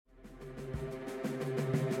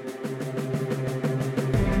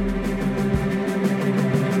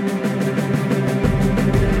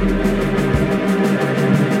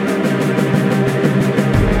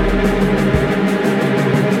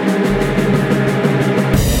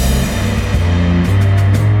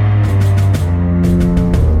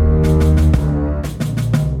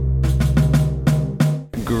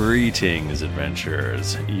News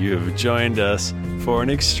adventurers. You've joined us for an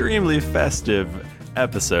extremely festive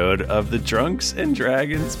episode of the Drunks and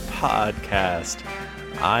Dragons podcast.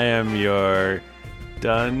 I am your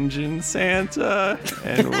Dungeon Santa,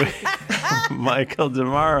 and with Michael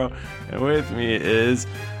DeMaro, and with me is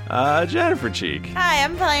Jennifer Cheek. Hi,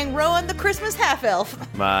 I'm playing Rowan the Christmas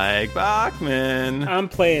Half-Elf. Mike Bachman. I'm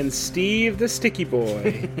playing Steve the Sticky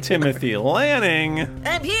Boy. Timothy Lanning.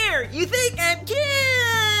 I'm here. You think I'm cute?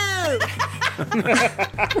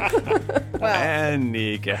 And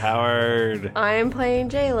Nika Howard. I'm playing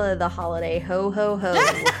Jayla, the holiday ho-ho-ho.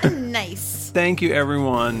 Nice. Thank you,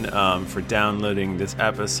 everyone, for downloading this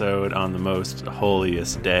episode on the most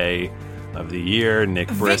holiest day of the year. Nick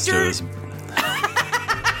Bristow's...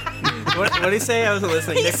 What did he say? I wasn't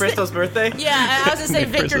listening. Nick Bristow's birthday? Yeah, I was going to say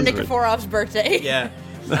Victor Nikeforov's birthday. Yeah.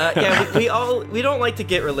 We don't like to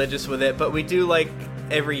get religious with it, but we do like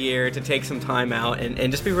every year to take some time out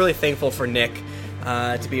and just be really thankful for Nick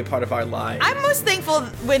to be a part of our lives. I'm most thankful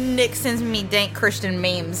when Nick sends me dank Christian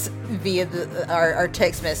memes via our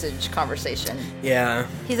text message conversation. Yeah.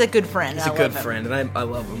 He's a good friend. He's a good friend, and I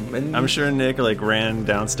love him. And I'm sure Nick ran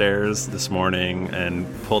downstairs this morning and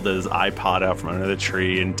pulled his iPod out from under the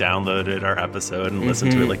tree and downloaded our episode and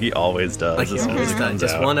listened to it like he always does. Like he always does.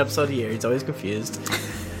 Just one episode a year. He's always confused.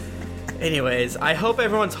 Anyways, I hope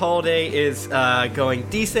everyone's holiday is going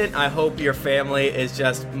decent. I hope your family is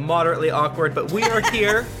just moderately awkward, but we are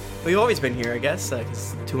here. We've always been here, I guess,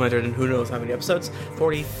 because 200 and who knows how many episodes?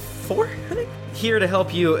 44, I think? Here to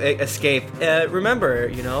help you escape. Remember,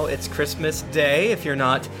 it's Christmas Day. If you're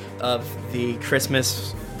not of the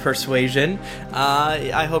Christmas persuasion,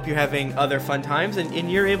 I hope you're having other fun times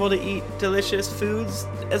and you're able to eat delicious foods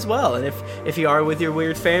as well. And if you are with your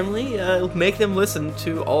weird family, make them listen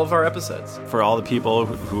to all of our episodes. For all the people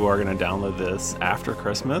who are going to download this after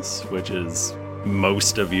Christmas, which is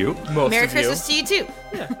most of you. Merry Christmas to you too.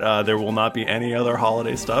 Yeah. There will not be any other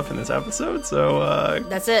holiday stuff in this episode, so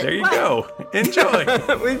that's it. There you go. Enjoy.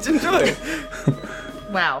 Enjoy.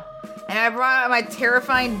 Wow. And I brought out my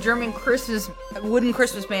terrifying German wooden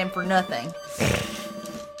Christmas man for nothing.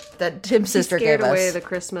 That Tim's sister gave us. Scared away the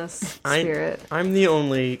Christmas spirit. I'm the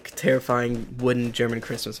only terrifying wooden German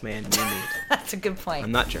Christmas man you need. That's a good point.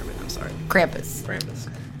 I'm not German, I'm sorry. Krampus.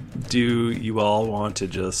 Do you all want to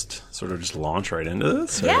just launch right into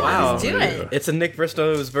this? Yeah, wow. let's do it. It's a Nick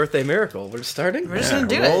Bristow's birthday miracle. We're starting? We're just going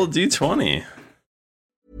to do roll it. D20.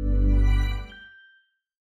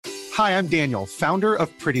 Hi, I'm Daniel, founder of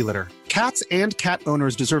Pretty Litter. Cats and cat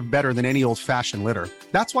owners deserve better than any old-fashioned litter.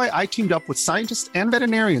 That's why I teamed up with scientists and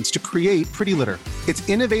veterinarians to create Pretty Litter. Its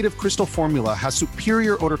innovative crystal formula has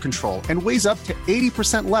superior odor control and weighs up to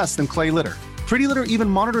 80% less than clay litter. Pretty Litter even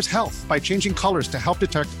monitors health by changing colors to help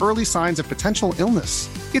detect early signs of potential illness.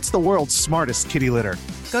 It's the world's smartest kitty litter.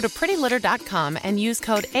 Go to prettylitter.com and use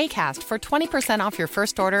code ACAST for 20% off your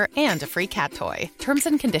first order and a free cat toy. Terms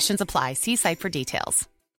and conditions apply. See site for details.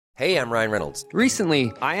 Hey, I'm Ryan Reynolds.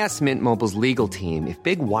 Recently, I asked Mint Mobile's legal team if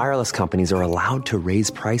big wireless companies are allowed to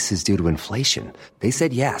raise prices due to inflation. They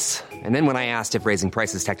said yes. And then when I asked if raising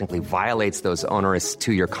prices technically violates those onerous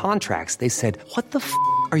two-year contracts, they said, "What the f***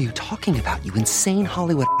 are you talking about, you insane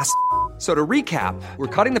Hollywood ass?" So to recap, we're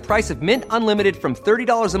cutting the price of Mint Unlimited from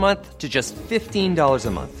 $30 a month to just $15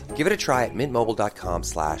 a month. Give it a try at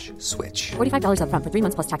mintmobile.com/switch. $45 up front for 3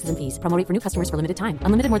 months plus taxes and fees. Promo rate for new customers for limited time.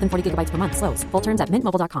 Unlimited more than 40 gigabytes per month. Slows full terms at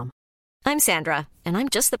mintmobile.com. I'm Sandra, and I'm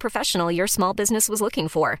just the professional your small business was looking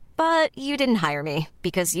for. But you didn't hire me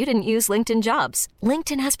because you didn't use LinkedIn Jobs.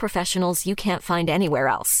 LinkedIn has professionals you can't find anywhere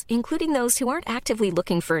else, including those who aren't actively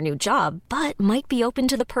looking for a new job, but might be open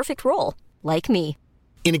to the perfect role, like me.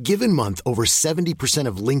 In a given month, over 70%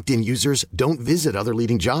 of LinkedIn users don't visit other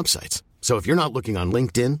leading job sites. So if you're not looking on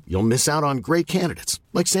LinkedIn, you'll miss out on great candidates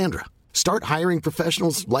like Sandra. Start hiring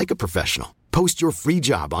professionals like a professional. Post your free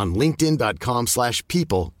job on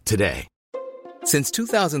linkedin.com/people today. Since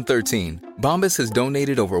 2013, Bombas has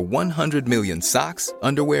donated over 100 million socks,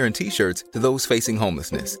 underwear, and T-shirts to those facing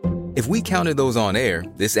homelessness. If we counted those on air,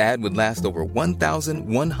 this ad would last over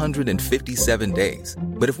 1,157 days.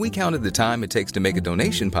 But if we counted the time it takes to make a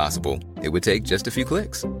donation possible, it would take just a few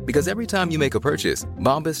clicks. Because every time you make a purchase,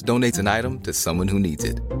 Bombas donates an item to someone who needs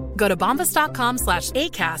it. Go to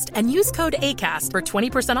bombas.com/ACAST and use code ACAST for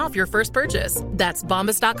 20% off your first purchase. That's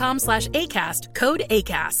bombas.com/ACAST, code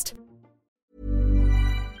ACAST.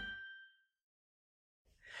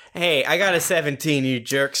 Hey, I got a 17, you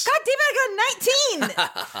jerks. God damn it, I got a 19.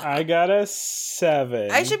 I got a 7.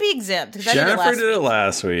 I should be exempt. 'cause I Jennifer did it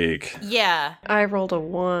last week. Yeah. I rolled a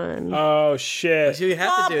 1. Oh, shit. You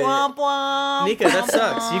have to do it. Nika, that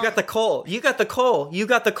sucks. You got the coal. You got the coal. You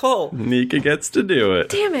got the coal. Nika gets to do it.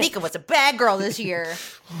 Damn it. Nika was a bad girl this year.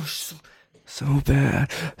 So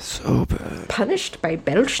bad. So bad. Punished by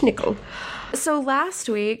Belschnickel. So last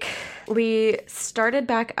week, we started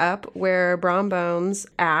back up where Brom Bones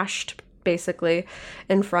ashed, basically,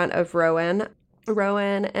 in front of Rowan.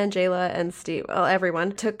 Rowan and Jayla and Steve, well,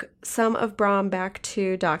 everyone, took some of Brom back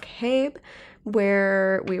to Doc Habe,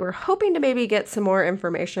 where we were hoping to maybe get some more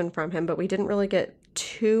information from him, but we didn't really get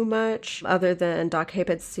too much other than Doc Habe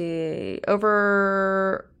had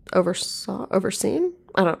overseen?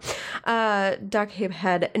 I don't know. Doc Habe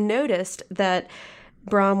had noticed that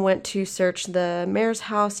Brom went to search the mayor's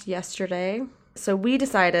house yesterday. So we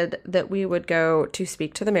decided that we would go to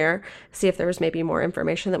speak to the mayor, see if there was maybe more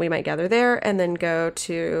information that we might gather there, and then go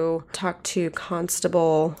to talk to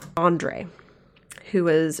Constable Andre, who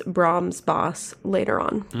was Brom's boss later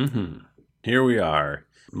on. Mm-hmm. Here we are.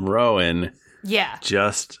 Rowan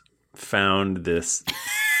just found this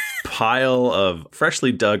pile of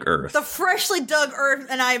freshly dug earth. The freshly dug earth,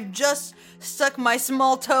 and I've just stuck my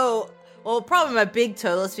small toe, well, probably my big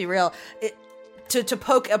toe, let's be real, to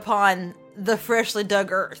poke upon the freshly dug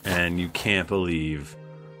earth. And you can't believe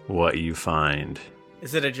what you find.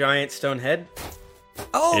 Is it a giant stone head?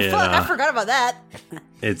 Oh, Yeah. fuck, I forgot about that.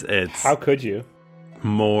 It's How could you?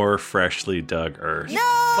 more freshly dug earth. No!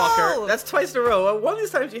 Fucker. That's twice in a row. One of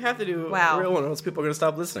these times you have to do a real one, or else people are going to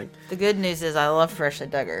stop listening. The good news is I love freshly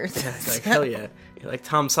dug earth. It's like, hell yeah. You're like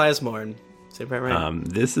Tom Sizemore and say right.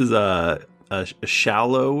 This is a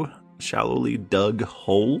shallowly dug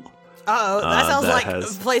hole. Uh-oh, that sounds that like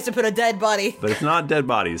has- a place to put a dead body. But it's not dead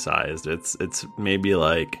body sized. It's maybe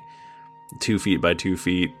like 2 feet by 2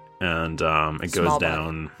 feet, and it goes Small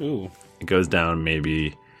down. Ooh. It goes down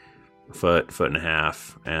maybe a foot and a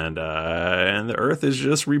half, and the earth is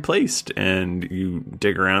just replaced. And you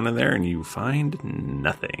dig around in there, and you find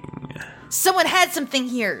nothing. Someone had something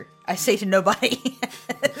here. I say to nobody.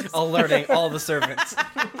 Alerting all the servants.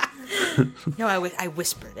 No, I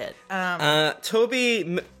whispered it.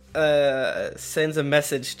 Toby sends a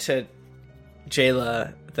message to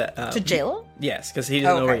Jayla that To Jayla? Yes, because he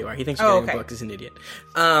doesn't know where you are. He thinks you're getting a book. He's an idiot.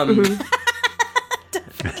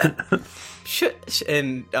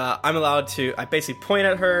 And I'm allowed to. I basically point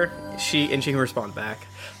at her. She can respond back,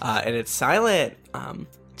 and it's silent.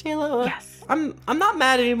 Jayla, yes. I'm not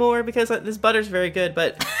mad anymore because this butter's very good.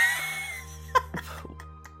 But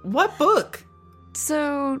what book?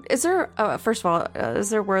 So, is there, first of all, is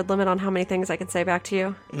there a word limit on how many things I can say back to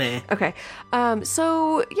you? Nah. Okay.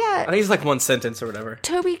 So, yeah. I think it's like one sentence or whatever.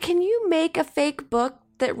 Toby, can you make a fake book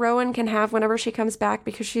that Rowan can have whenever she comes back?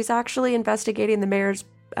 Because she's actually investigating the mayor's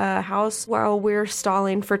house while we're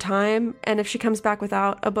stalling for time. And if she comes back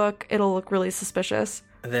without a book, it'll look really suspicious.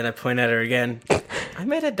 And then I point at her again. I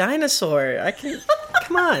made a dinosaur. I can...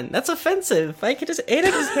 Come on. That's offensive. I could just...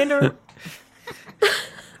 Ada just hand her...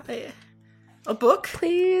 A book?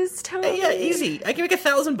 Please, Toby. Yeah, easy. I can make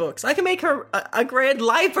 1,000 books. I can make her a grand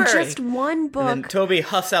library. Just one book. And then Toby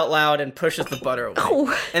huffs out loud and pushes the butter away.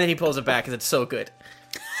 Oh. And then he pulls it back because it's so good.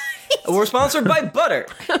 We're sponsored by butter.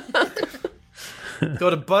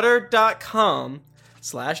 Go to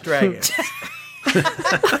butter.com/dragons. Get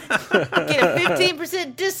a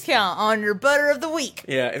 15% discount on your butter of the week.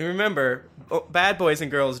 Yeah, and remember, bad boys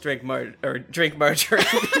and girls drink margarine. Good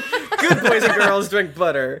boys and girls drink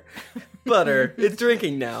butter. Butter. It's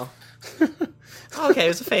drinking now. Okay, it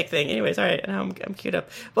was a fake thing. Anyways, all right, now I'm queued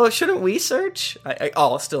up. Well, shouldn't we search?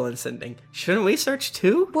 Still in sending. Shouldn't we search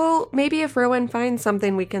too? Well, maybe if Rowan finds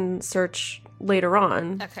something, we can search later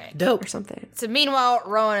on. Okay. Dope. Or something. So meanwhile,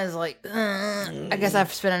 Rowan is like, I guess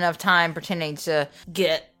I've spent enough time pretending to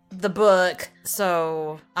get the book,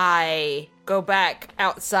 so I go back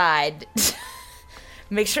outside.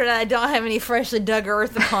 Make sure that I don't have any freshly dug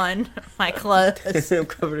earth upon my clothes. I'm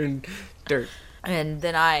covered in dirt. And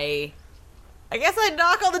then I guess I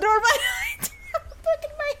knock on the door by night.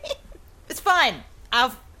 It's fine.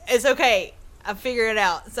 It's okay. I'll figure it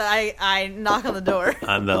out. So I knock on the door.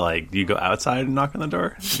 And do you go outside and knock on the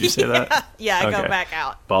door? Did you say that? Yeah, I go back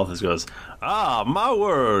out. Balthus goes, my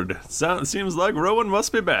word. Seems like Rowan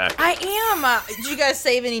must be back. I am. Did you guys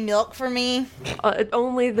save any milk for me?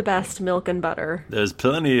 Only the best milk and butter. There's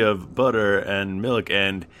plenty of butter and milk,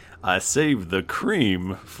 and I saved the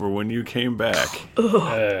cream for when you came back.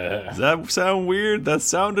 Does that sound weird? That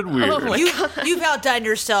sounded weird. You've outdone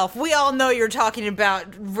yourself. We all know you're talking about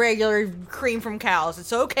regular cream from cows.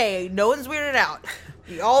 It's okay. No one's weirded out.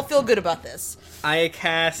 We all feel good about this. I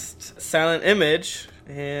cast Silent Image,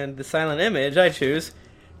 and the Silent Image I choose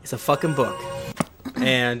is a fucking book.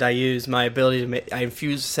 And I use my ability to I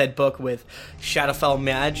infuse said book with Shadowfell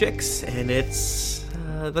magics, and it's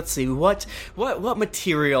let's see, what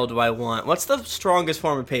material do I want? What's the strongest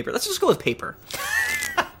form of paper? Let's just go with paper.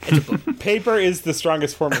 It's a book. Paper is the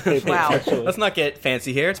strongest form of paper. Wow. Actually. Let's not get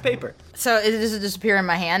fancy here. It's paper. So does it disappear in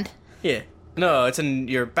my hand? Yeah. No, it's in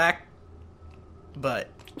your back butt.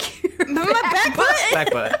 My back butt?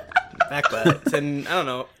 Back butt. Back butt. It's in, I don't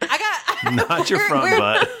know. Not your front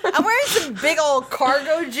butt. I'm wearing some big old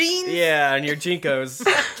cargo jeans. Yeah, and your Jinkos.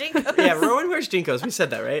 Jinkos. Yeah, Rowan wears Jinkos. We said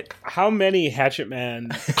that, right? How many Hatchet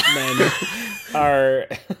men are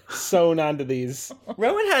sewn onto these?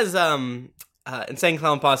 Rowan has Insane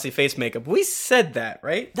Clown Posse face makeup. We said that,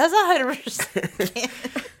 right? That's 100%.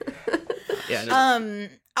 Yeah. No.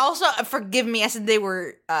 Also, forgive me, I said they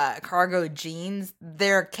were cargo jeans.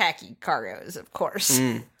 They're khaki cargos, of course.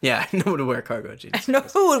 Yeah, no one would wear cargo jeans. No,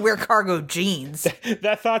 who would wear cargo jeans?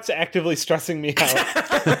 That thought's actively stressing me out.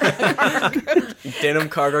 Denim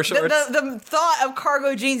cargo shorts. The thought of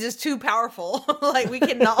cargo jeans is too powerful. Like, we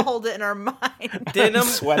cannot hold it in our mind. Denim,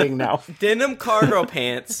 sweating now. Denim cargo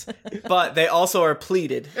pants, but they also are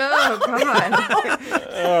pleated. Oh,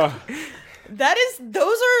 God.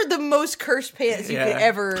 Those are the most cursed pants you could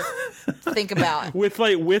ever think about. With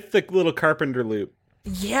the little carpenter loop.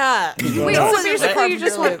 Yeah. Wait, No, so basically you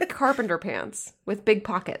just want carpenter pants with big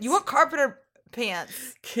pockets. You want carpenter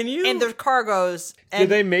pants. Can you? And there's cargos. Do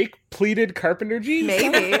they make pleated carpenter jeans?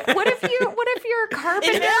 Maybe. What if you're a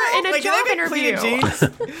carpenter in a job interview? Jeans?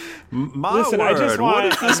 My Listen, word, I just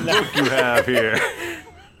want what is this book you have here?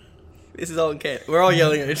 This is all in Canada. We're all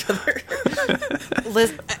yelling at each other.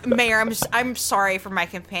 Liz, Mayor, I'm sorry for my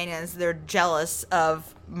companions. They're jealous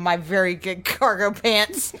of my very good cargo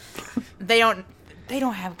pants. They don't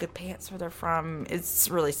have good pants where they're from. It's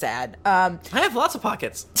really sad. I have lots of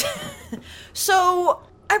pockets. So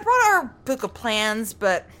I brought our book of plans,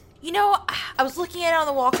 but I was looking at it on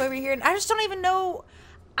the walk over here, and I just don't even know.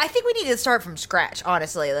 I think we need to start from scratch.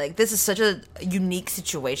 Honestly, like this is such a unique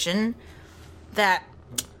situation that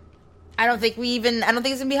I don't think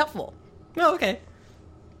it's gonna be helpful. No, okay.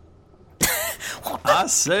 I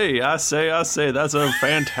say, that's a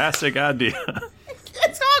fantastic idea.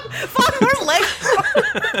 It's not fucking leg.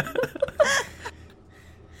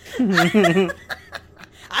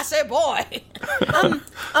 I say, boy.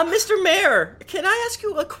 Mr. Mayor, can I ask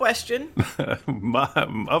you a question?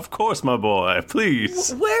 Of course, my boy.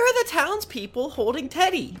 Please. Where are the townspeople holding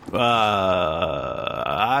Teddy?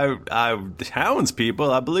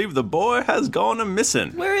 Townspeople, I believe the boy has gone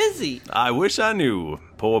missing. Where is he? I wish I knew.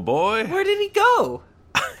 Poor boy. Where did he go?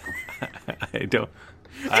 I don't.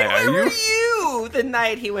 Where were you the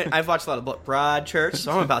night he went? I've watched a lot of Broadchurch,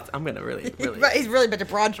 so I'm gonna really. He's really been to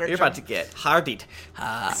Broadchurch. You're about to get hardied.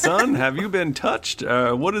 Son, have you been touched?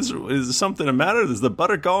 What is something the matter? Is the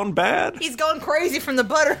butter gone bad? He's going crazy from the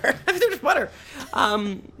butter. Butter.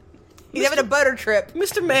 He's having a butter trip.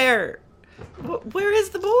 Mr. Mayor, where is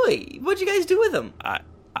the boy? What'd you guys do with him?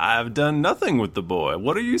 I've done nothing with the boy.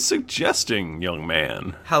 What are you suggesting, young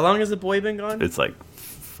man? How long has the boy been gone? It's like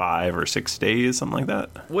 5 or 6 days, something like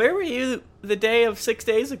that. Where were you the day of 6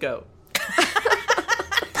 days ago?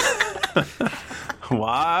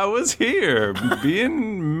 Why, I was here,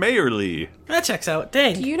 being mayorly. That checks out.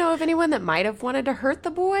 Dang. Do you know of anyone that might have wanted to hurt the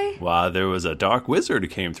boy? Why, there was a dark wizard who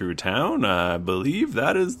came through town. I believe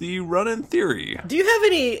that is the running theory. Do you have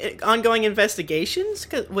any ongoing investigations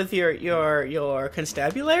with your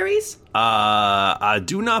constabularies? I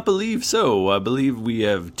do not believe so. I believe we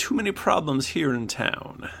have too many problems here in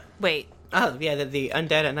town. Wait. Oh, yeah, the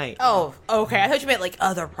undead at night. Oh, okay. I thought you meant like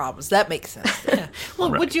other problems. That makes sense. Yeah. Well,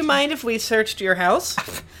 right. Would you mind if we searched your house?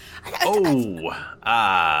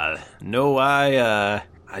 No, I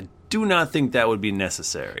do not think that would be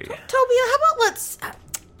necessary. Toby, how about let's...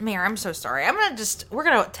 Mayor, I'm so sorry. We're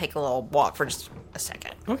gonna take a little walk for just a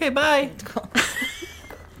second. Okay, bye.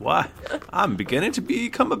 Why? I'm beginning to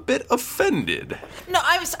become a bit offended. No,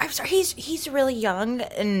 I'm sorry. He's really young,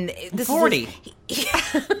 and this 40.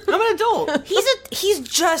 I'm an adult.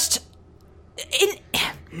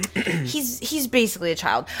 He's basically a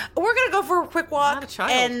child. We're gonna go for a quick walk, Not a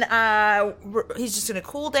child. And he's just gonna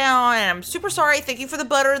cool down. And I'm super sorry. Thank you for the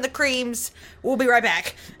butter and the creams. We'll be right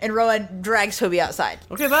back. And Rowan drags Toby outside.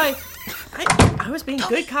 Okay, bye. I was being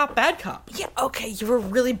good cop, bad cop. Yeah, okay. You were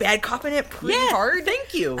really bad copping it pretty hard.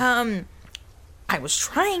 Thank you. I was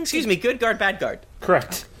trying. Excuse me, good guard, bad guard.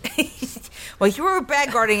 Correct. Well, you were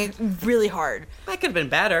bad guarding it really hard. I could have been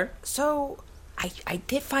badder. So I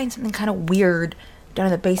did find something kind of weird down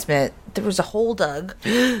in the basement, there was a hole dug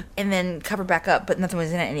and then covered back up, but nothing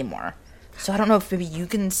was in it anymore. So I don't know if maybe you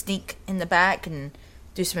can sneak in the back and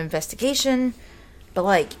do some investigation. But,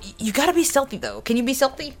 like, you gotta be stealthy, though. Can you be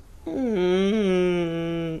stealthy?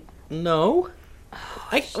 No.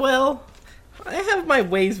 I have my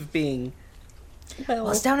ways of being. Well,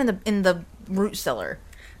 it's down in the root cellar.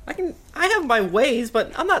 I have my ways,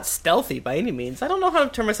 but I'm not stealthy by any means. I don't know how to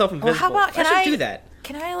turn myself invisible. Well, how about, I should do that.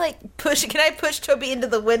 Can I push Toby into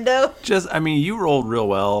the window? You rolled real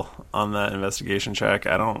well on that investigation check.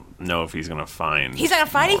 I don't know if he's going to find... He's not going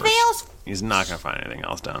to find anything else? He's not going to find anything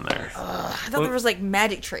else down there. I thought there was, like,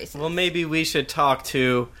 magic traces. Well, maybe we should talk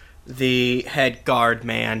to the head guard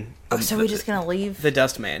man. Oh, so we're just going to leave? The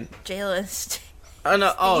dust man. Jail is... Oh,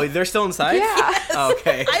 no. Oh, they're still inside? Yeah. Oh,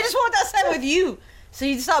 okay. I just walked outside with you. So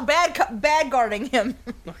you stop bad guarding him.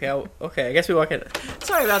 Okay, I guess we walk in.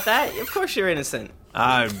 Sorry about that. Of course you're innocent.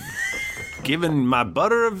 I've given my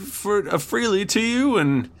butter freely to you,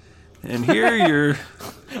 and here you're...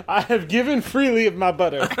 I have given freely of my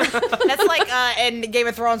butter. That's like in Game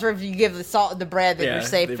of Thrones where if you give the salt and the bread, then you're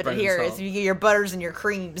safe. But here is you get your butters and your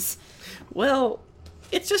creams. Well,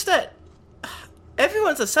 it's just that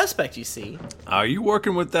everyone's a suspect, you see. Are you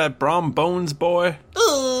working with that Brom Bones boy?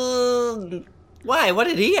 Why? What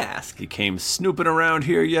did he ask? He came snooping around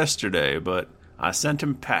here yesterday, but I sent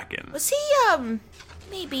him packing. Was he,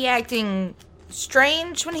 maybe acting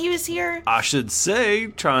strange when he was here? I should say,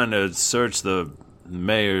 trying to search the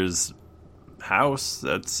mayor's house.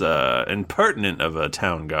 That's, impertinent of a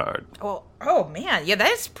town guard. Oh man, yeah,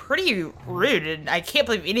 that's pretty rude, and I can't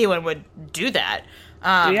believe anyone would do that.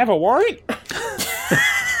 Do you have a warrant?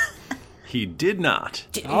 He did not.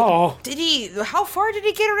 Did he? How far did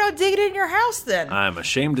he get around digging in your house then? I'm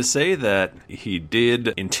ashamed to say that he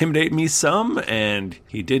did intimidate me some, and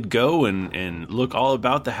he did go and look all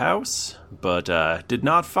about the house, but did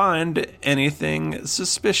not find anything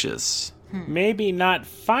suspicious. Maybe not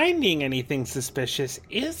finding anything suspicious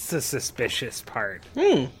is the suspicious part.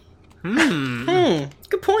 Good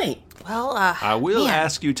point. Well, I will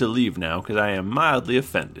ask you to leave now, because I am mildly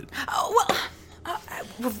offended.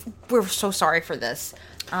 We're so sorry for this.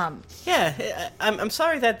 I'm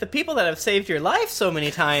sorry that the people that have saved your life so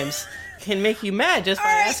many times can make you mad just by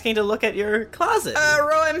asking to look at your closet.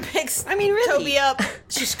 Rowan picks Toby up.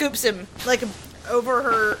 She scoops him like over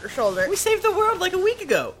her shoulder. We saved the world like a week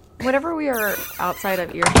ago. Whenever we are outside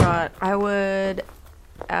of earshot, I would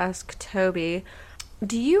ask Toby,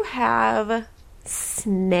 do you have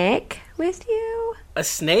Snake with you? A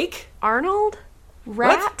snake? Arnold?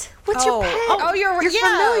 Rat? What's your pet? You're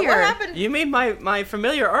familiar. What happened? You mean my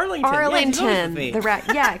familiar Arlington? Arlington, yeah, with me. the rat.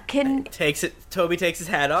 Yeah, Toby takes his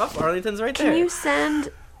hat off. Arlington's right there. Can you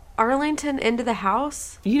send Arlington into the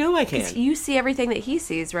house? You know I can. 'Cause you see everything that he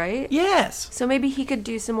sees, right? Yes. So maybe he could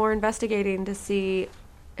do some more investigating to see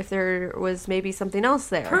if there was maybe something else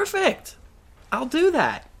there. Perfect. I'll do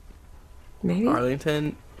that. Maybe.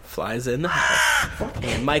 Arlington flies in the house.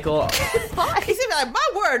 And Michael... He's like, my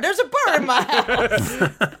word, there's a bird in my house.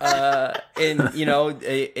 And,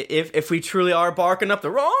 if we truly are barking up the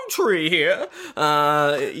wrong tree here,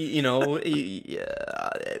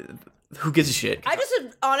 who gives a shit? I just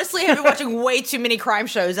honestly have been watching way too many crime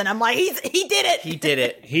shows, and I'm like, he did it. He did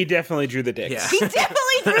it. He definitely drew the dicks. Yeah. He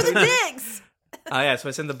definitely threw the dicks. So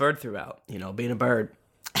I send the bird throughout, being a bird.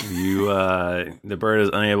 The bird is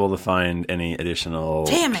unable to find any additional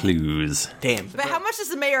clues. Damn. But how much does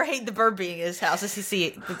the mayor hate the bird being in his house? Does he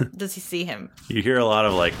see him? You hear a lot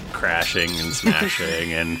of crashing and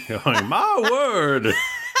smashing and going, my word!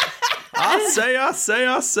 I say.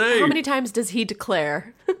 How many times does he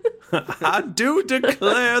declare? I do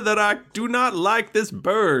declare that I do not like this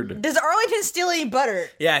bird. Does Arlington steal any butter?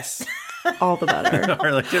 Yes. All the butter.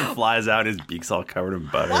 Arlington flies out, his beak's all covered in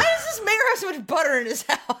butter. Why does this mayor have so much butter in his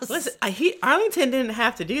house? Listen, Arlington didn't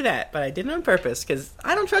have to do that, but I did it on purpose because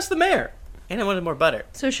I don't trust the mayor. And I wanted more butter.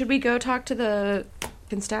 So should we go talk to the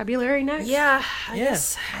constabulary next? Yeah, I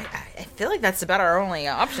guess. I feel like that's about our only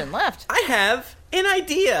option left. I have an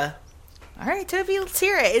idea. All right, Toby, let's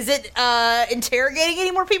hear it. Is it interrogating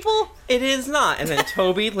any more people? It is not. And then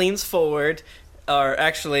Toby leans forward. Or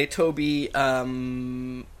actually, Toby,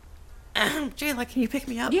 Jayla, can you pick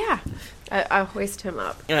me up? Yeah. I'll hoist him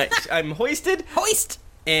up. I'm hoisted. Hoist!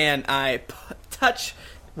 And I touch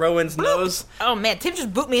Rowan's nose. Oh, man, Tim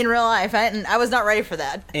just booped me in real life. I was not ready for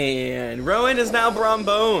that. And Rowan is now Brom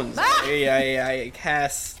Bones. I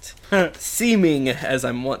cast Seeming, as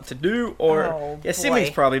I'm wont to do. Or, Seeming's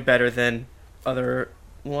probably better than other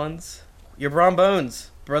ones. You're Brom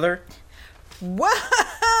Bones, brother.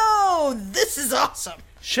 Whoa! This is awesome.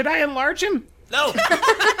 Should I enlarge him? No.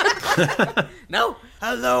 No.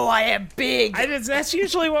 Hello, I am big. That's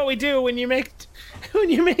usually what we do when you make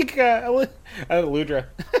a Ludra.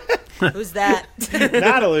 Who's that?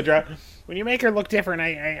 Not a Ludra. When you make her look different,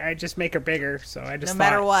 I just make her bigger. So I just no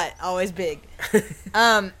matter what, always big.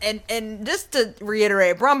 And just to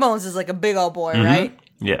reiterate, Brom Bones is like a big old boy, right?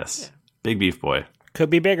 Yes. Big beef boy. Could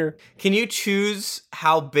be bigger. Can you choose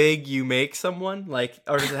how big you make someone? Like,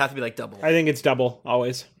 or does it have to be like double? I think it's double,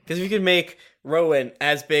 always. Because if you could make Rowan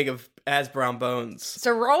as big as Brown Bones.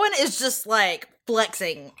 So Rowan is just like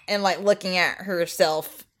flexing and like looking at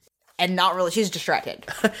herself and not really, she's distracted.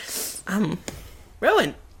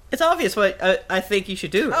 Rowan, it's obvious what I think you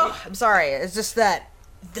should do. Right? Oh, I'm sorry. It's just that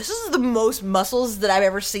this is the most muscles that I've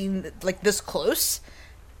ever seen like this close.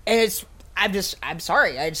 And I'm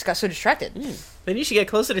sorry. I just got so distracted. Then you should get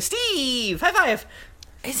closer to Steve. High five.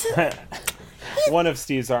 Is it? One of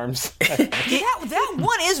Steve's arms. that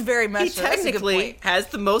one is very He muscular. technically has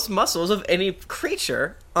the most muscles of any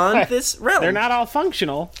creature on this realm. They're not all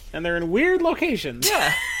functional, and they're in weird locations.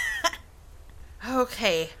 Yeah.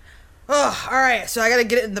 Okay. Oh, alright, so I gotta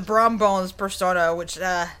get it in the Brom Bones persona, which,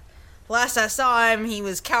 last I saw him, he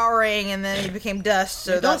was cowering, and then he became dust,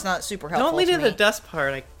 so that's not super helpful. Don't lead to into the dust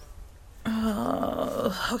part.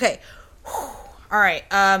 Okay. Alright,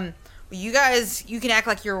 you guys, you can act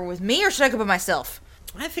like you're with me, or should I go by myself?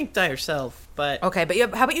 I think die yourself, but... Okay, but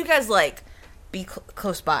how about you guys, like, be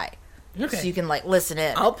close by? Okay. So you can, like, listen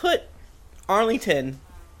in. I'll put Arlington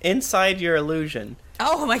inside your illusion.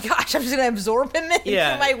 Oh my gosh, I'm just gonna absorb him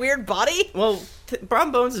into my weird body? Well,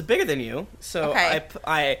 Brom Bones is bigger than you, so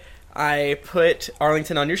Okay. I put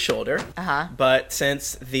Arlington on your shoulder. But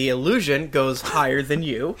since the illusion goes higher than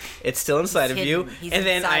you, it's still inside of you. And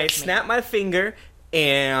then I snap my finger,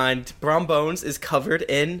 and Brom Bones is covered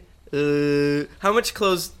in. How much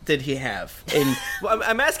clothes did he have?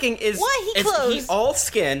 I'm asking, is he all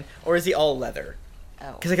skin or is he all leather?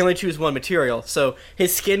 Because I can only choose one material, so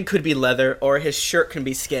his skin could be leather or his shirt can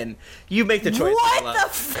be skin. You make the choice. What the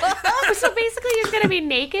fuck? So basically he's gonna be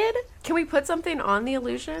naked? Can we put something on the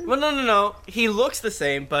illusion? Well, no. He looks the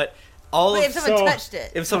same, but if someone touched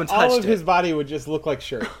it. If someone touched it. All of his body would just look like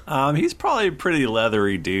shirt. He's probably a pretty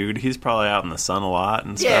leathery dude. He's probably out in the sun a lot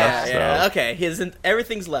and stuff. Yeah. Okay,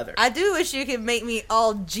 everything's leather. I do wish you could make me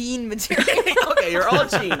all jean material. Okay, you're all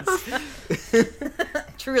jeans.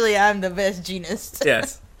 Truly, I'm the best jeanist.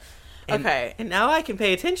 Yes. Okay. And now I can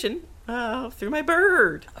pay attention through my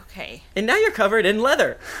bird. Okay. And now you're covered in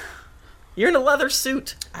leather. You're in a leather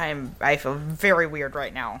suit. I feel very weird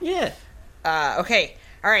right now. Yeah. Okay.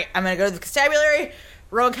 All right. I'm gonna go to the constabulary.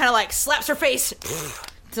 Rowan kind of like slaps her face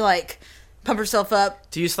to like pump herself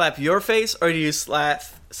up. Do you slap your face or do you slap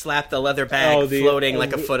the leather bag floating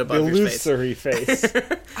like a foot above your face? Illusory face.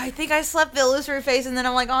 I think I slapped the illusory face, and then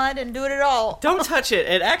I'm like, oh, I didn't do it at all. Don't touch it.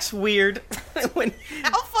 It acts weird. When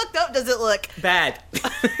How fucked up does it look? Bad.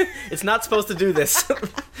 It's not supposed to do this.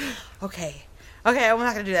 Okay, I'm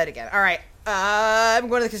not gonna do that again. All right, I'm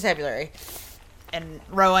going to the constabulary, and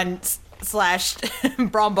Rowan /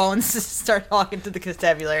 Brom Bones start talking to the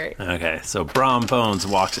constabulary. Okay, so Brom Bones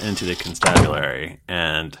walks into the constabulary,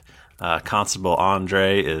 and Constable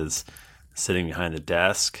Andre is sitting behind the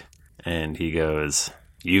desk, and he goes,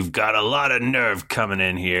 "You've got a lot of nerve coming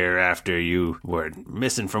in here after you were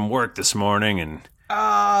missing from work this morning, and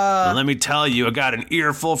let me tell you, I got an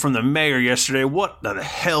earful from the mayor yesterday. What the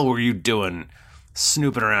hell were you doing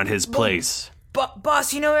snooping around his place?"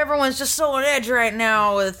 Boss, everyone's just so on edge right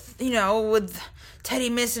now with Teddy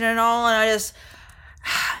missing and all, and I just...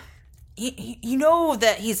 You know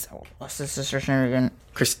that he's... What's his sister's name again?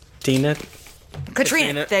 Katrina,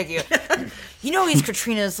 thank you. He's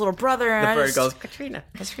Katrina's little brother, and the bird goes, Katrina.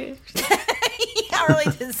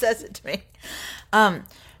 Arlington says it to me. I'm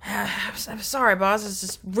sorry, boss. It's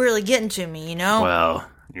just really getting to me, Well,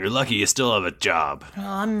 you're lucky you still have a job. Well,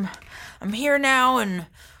 I'm here now, and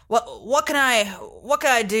what can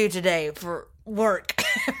I do today for work?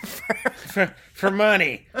 for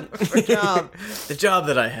money. For job. The job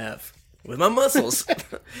that I have. With my muscles.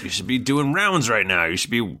 You should be doing rounds right now. You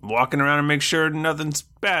should be walking around and make sure nothing's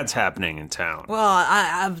bad's happening in town. Well,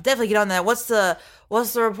 I'll definitely get on that. What's the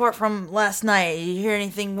report from last night? Did you hear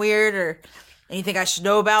anything weird or anything I should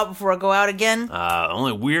know about before I go out again? The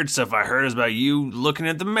only weird stuff I heard is about you looking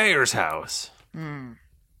at the mayor's house.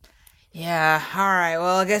 Yeah, alright,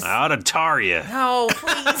 well, I guess... I ought to tar you. Oh,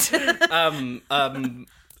 please.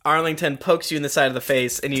 Arlington pokes you in the side of the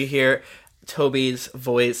face, and you hear Toby's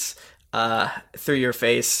voice through your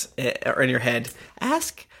face, or in your head.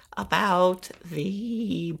 Ask about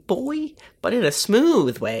the boy, but in a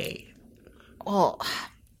smooth way. Well...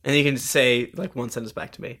 And you can say, one sentence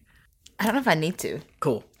back to me. I don't know if I need to.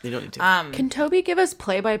 Cool. You don't need to. Can Toby give us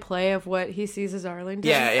play-by-play of what he sees as Arlington?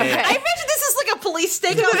 Yeah. I imagine this is like a police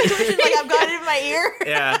stakeout situation. Like I've got it in my ear.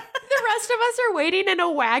 Yeah. The rest of us are waiting in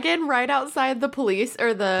a wagon right outside the police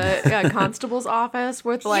or the constable's office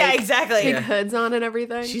with Yeah, exactly. big hoods on and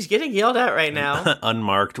everything. She's getting yelled at right now.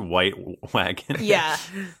 Unmarked white wagon. Yeah.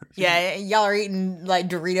 Yeah, y'all are eating like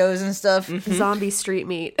Doritos and stuff. Zombie street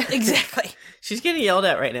meat. Exactly. She's getting yelled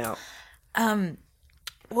at right now.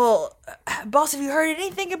 Well, boss, have you heard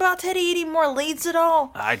anything about Teddy eating more leads at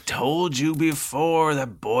all? I told you before,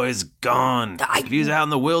 that boy's gone. If he was out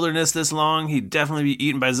in the wilderness this long, he'd definitely be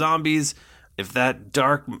eaten by zombies. If that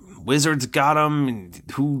dark wizard's got him,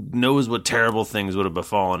 who knows what terrible things would have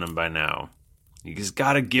befallen him by now. You just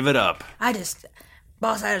gotta give it up.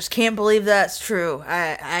 Boss, I just can't believe that's true.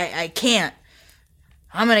 I can't.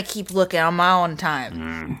 I'm gonna keep looking on my own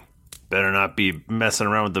time. Better not be messing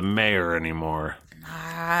around with the mayor anymore.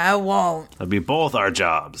 I won't. That'll be both our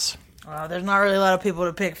jobs. Well, there's not really a lot of people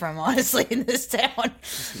to pick from, honestly, in this town.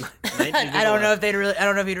 I don't know if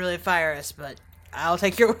he'd really fire us, but I'll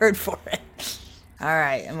take your word for it. All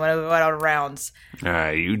right, and what about our rounds? All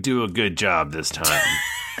right, you do a good job this time.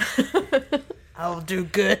 I'll do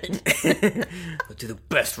good. I'll do the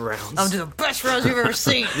best rounds. I'll do the best rounds you've ever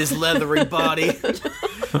seen. This leathery body.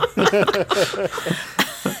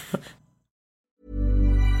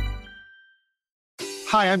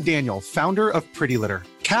 Hi, I'm Daniel, founder of Pretty Litter.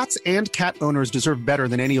 Cats and cat owners deserve better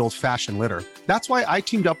than any old-fashioned litter. That's why I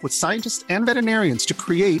teamed up with scientists and veterinarians to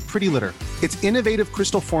create Pretty Litter. Its innovative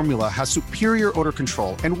crystal formula has superior odor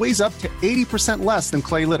control and weighs up to 80% less than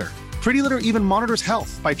clay litter. Pretty Litter even monitors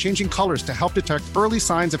health by changing colors to help detect early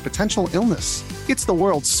signs of potential illness. It's the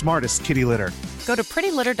world's smartest kitty litter. Go to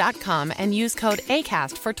prettylitter.com and use code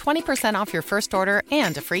ACAST for 20% off your first order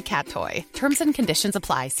and a free cat toy. Terms and conditions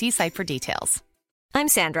apply. See site for details. I'm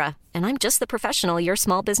Sandra, and I'm just the professional your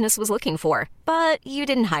small business was looking for. But you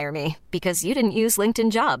didn't hire me because you didn't use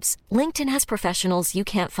LinkedIn Jobs. LinkedIn has professionals you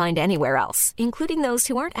can't find anywhere else, including those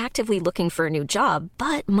who aren't actively looking for a new job,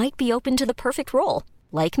 but might be open to the perfect role,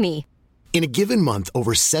 like me. In a given month,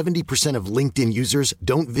 over 70% of LinkedIn users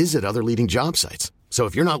don't visit other leading job sites. So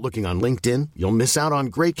if you're not looking on LinkedIn, you'll miss out on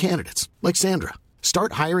great candidates like Sandra.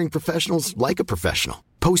 Start hiring professionals like a professional.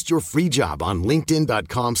 Post your free job on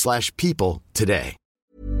linkedin.com/people today.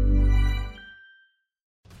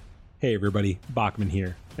 Hey everybody, Bachman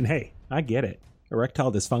here. And hey, I get it.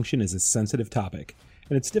 Erectile dysfunction is a sensitive topic,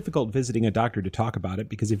 and it's difficult visiting a doctor to talk about it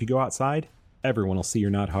because if you go outside, everyone will see you're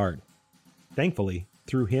not hard. Thankfully,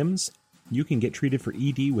 through HIMS, you can get treated for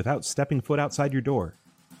ED without stepping foot outside your door.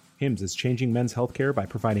 HIMS is changing men's healthcare by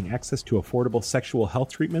providing access to affordable sexual health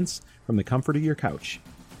treatments from the comfort of your couch.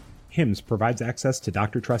 HIMS provides access to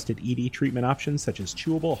doctor-trusted ED treatment options such as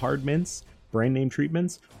chewable hard mints, brand name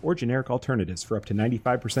treatments, or generic alternatives for up to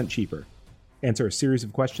 95% cheaper. Answer a series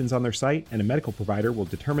of questions on their site, and a medical provider will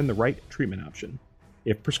determine the right treatment option.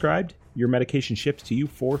 If prescribed, your medication ships to you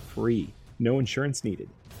for free, no insurance needed.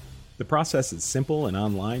 The process is simple and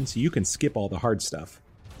online, so you can skip all the hard stuff.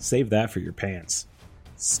 Save that for your pants.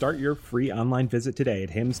 Start your free online visit today at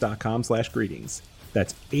hims.com/greetings.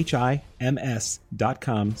 That's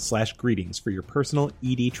HIMS.com/greetings for your personal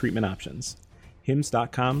ED treatment options.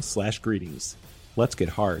 hims.com/greetings. Let's get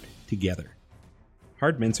hard together.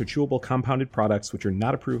 Hard mints are chewable compounded products which are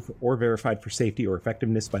not approved or verified for safety or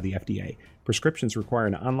effectiveness by the FDA. Prescriptions require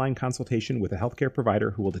an online consultation with a healthcare provider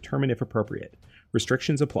who will determine if appropriate.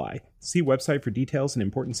 Restrictions apply. See website for details and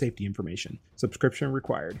important safety information. Subscription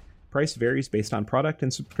required. Price varies based on product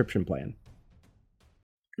and subscription plan.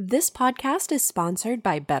 This podcast is sponsored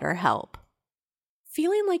by BetterHelp.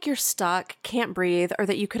 Feeling like you're stuck, can't breathe, or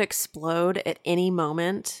that you could explode at any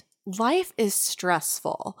moment? Life is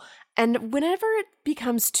stressful. And whenever it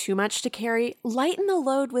becomes too much to carry, lighten the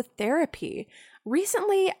load with therapy.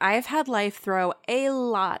 Recently, I've had life throw a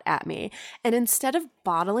lot at me, and instead of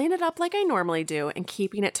bottling it up like I normally do and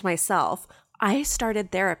keeping it to myself, I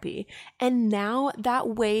started therapy, and now that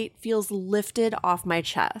weight feels lifted off my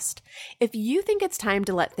chest. If you think it's time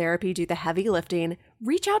to let therapy do the heavy lifting,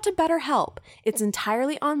 reach out to BetterHelp. It's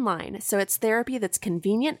entirely online, so it's therapy that's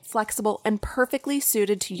convenient, flexible, and perfectly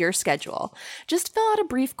suited to your schedule. Just fill out a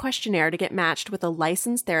brief questionnaire to get matched with a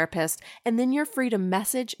licensed therapist, and then you're free to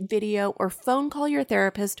message, video, or phone call your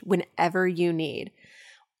therapist whenever you need.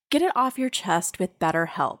 Get it off your chest with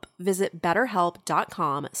BetterHelp. Visit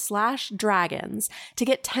betterhelp.com/dragons to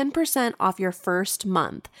get 10% off your first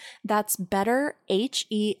month. That's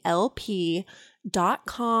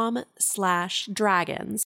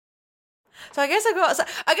betterhelp.com/dragons. So I guess I go outside.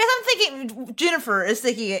 I guess I'm thinking, Jennifer is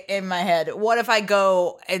thinking in my head, what if I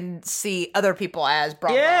go and see other people as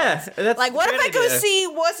Brom Yeah, Bones? that's like, what a if great I go idea. see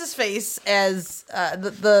what's-his-face as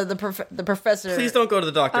the professor? Please don't go to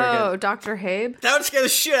the doctor again. Oh, Dr. Habe? That would scare the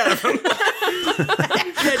shit out of him.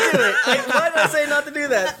 Can't do it. Why did I say not to do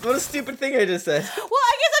that? What a stupid thing I just said. Well,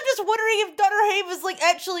 I guess I'm just wondering if Dr. Habe is, like,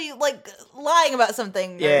 actually, like, lying about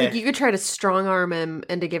something. Yeah. You could try to strong-arm him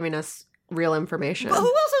into giving us real information. But who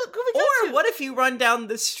else could we go Or to? what if you run down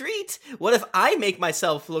the street? What if I make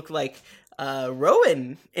myself look like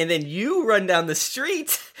Rowan, and then you run down the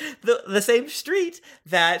street, the same street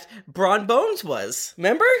that Braun Bones was?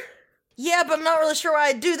 Remember? Yeah, but I'm not really sure why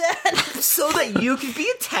I'd do that. So that you could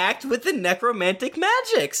be attacked with the necromantic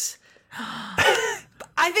magics.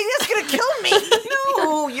 I think that's gonna kill me.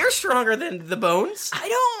 No, you're stronger than the bones. I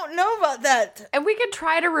don't know about that. And we could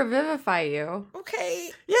try to revivify you.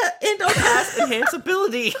 Okay. Yeah, and I'll cast enhance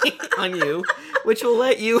ability on you, which will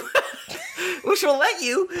let you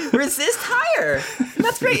resist higher.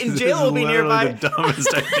 That's great. And jail will be nearby. The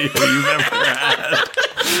dumbest idea you've ever had.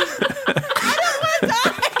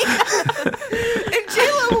 And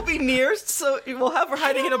J-Lo will be near, so we'll have her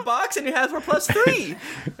hiding in a box, and you have her +3.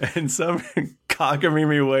 In some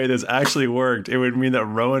cockamamie way that's actually worked, it would mean that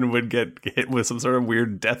Rowan would get hit with some sort of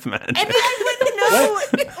weird death magic. And then I wouldn't know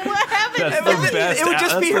what happened. That's the best. It would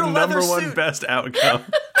just that's be the her leather number one suit. best outcome.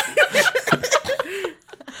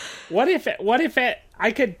 What if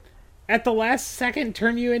I could at the last second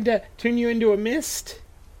turn you into a mist?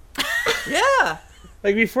 Yeah.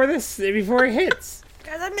 Like before it hits.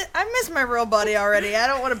 Guys, I miss my real body already. I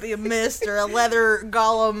don't want to be a mist or a leather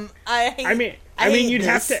golem. I mean, you'd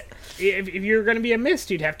have to. If you're going to be a mist,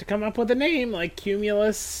 you'd have to come up with a name like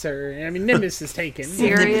Cumulus or Nimbus is taken.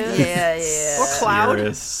 Sirius. Yeah. Or Cloud.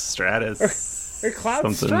 Sirius, Stratus. Or Cloud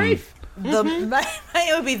something. Strife. Mine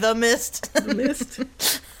would be the mist. The mist.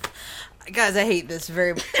 Guys, I hate this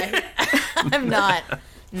very much. I'm not.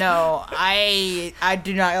 No, I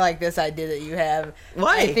do not like this idea that you have.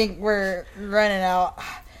 Why? I think we're running out.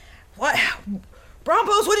 What?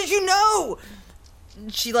 Brompos, what did you know?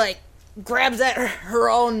 She, like, grabs at her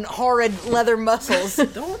own horrid leather muscles.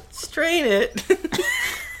 Don't strain it.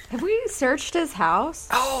 Have we searched his house?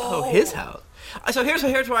 Oh, his house. So here's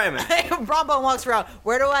where I'm at. Brombo walks around.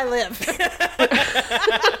 Where do I live?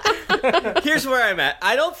 Here's where I'm at.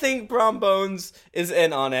 I don't think Brom Bones is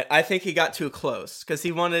in on it. I think he got too close because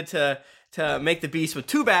he wanted to make the beast with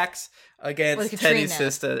two backs against Teddy's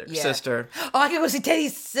sister. Oh, I can go see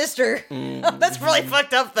Teddy's sister. That's really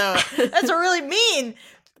fucked up, though. That's really mean.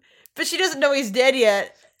 But she doesn't know he's dead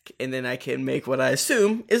yet. And then I can make what I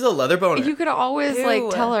assume is a leather boner. You could always Ew.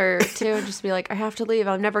 tell her to just be like, I have to leave.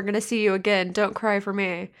 I'm never going to see you again. Don't cry for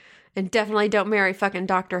me. And definitely don't marry fucking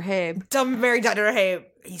Dr. Habe. Don't marry Dr. Habe.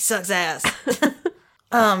 He sucks ass.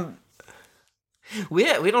 We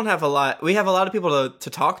don't have a lot. We have a lot of people to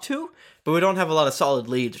talk to, but we don't have a lot of solid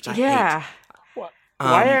leads, which I hate.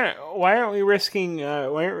 Why aren't we risking?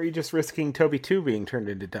 Why aren't we just risking Toby 2 being turned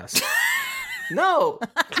into dust? No.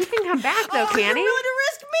 He can come back though, can he? Willing to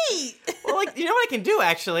risk me. Well, you know what I can do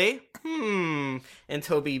actually? And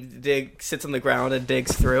Toby sits on the ground and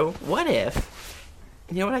digs through. What if?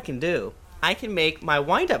 You know what I can do? I can make my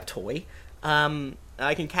wind-up toy.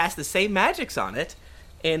 I can cast the same magics on it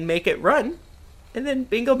and make it run, and then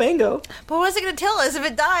bingo bango. But what's it going to tell us if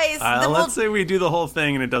it dies? Then Let's say we do the whole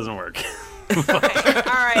thing and it doesn't work. All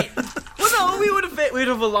right. Well, no, we would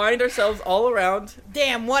have aligned ourselves all around.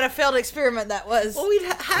 Damn, what a failed experiment that was. Well, we'd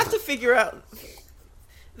have to figure out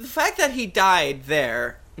the fact that he died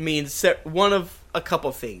there means that one of a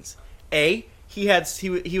couple things. A, he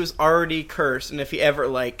was already cursed, and if he ever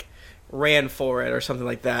ran for it or something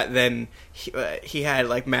like that, then he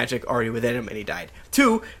had magic already within him, and he died.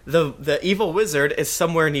 2, the evil wizard is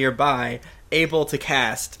somewhere nearby, able to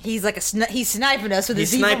cast. He's he's sniping us with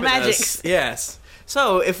his evil magics. Yes.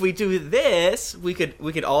 So if we do this, we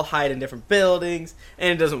could all hide in different buildings,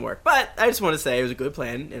 and it doesn't work. But I just want to say it was a good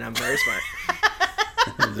plan, and I'm very smart.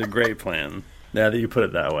 It was a great plan. Now that you put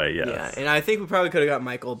it that way, yes. Yeah, and I think we probably could have got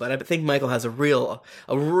Michael, but I think Michael has a real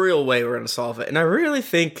way we're going to solve it. And I really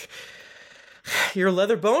think your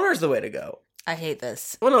leather boner is the way to go. I hate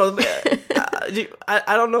this. Well, no,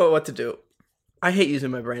 I don't know what to do. I hate using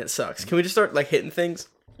my brain. It sucks. Can we just start hitting things?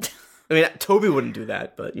 I mean, Toby wouldn't do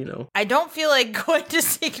that, but I don't feel like going to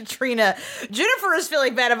see Katrina. Jennifer is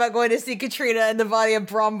feeling bad about going to see Katrina in the body of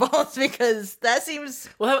Brom Bones because that seems...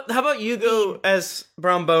 Well, how about you go as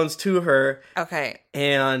Brom Bones to her? Okay.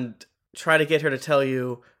 And try to get her to tell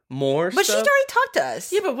you more But stuff? she's already talked to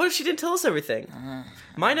us. Yeah, but what if she didn't tell us everything?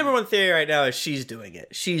 My number one theory right now is she's doing it.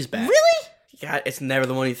 She's bad. Really? Yeah, it's never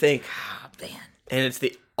the one you think. Oh, man. And it's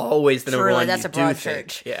always the number Truly, one that's you a broad do think.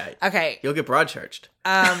 church. Yeah. Okay. You'll get broad-churched.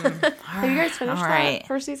 Have you guys finished All right. that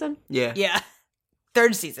first season? Yeah. Yeah.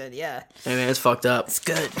 Third season, yeah. Hey, man, it's fucked up. It's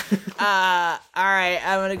good. All right,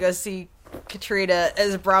 I'm going to go see Katrina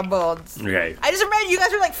as Brom Bones. Okay. I just imagine you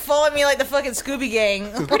guys are like following me like the fucking Scooby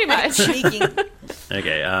Gang. Pretty much. Sneaking.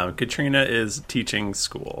 Okay, Katrina is teaching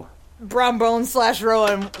school. Brom Bones /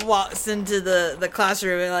 Rowan walks into the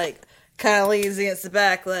classroom and like kind of leans against the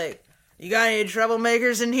back like, you got any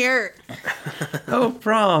troublemakers in here? Oh,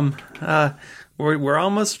 Brom, we're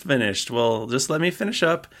almost finished. Well, just let me finish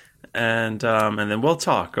up, and then we'll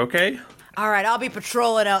talk, okay? All right, I'll be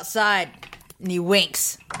patrolling outside. And he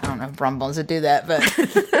winks. I don't know if Brom Bones would do that,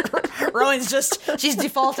 but Rowan's she's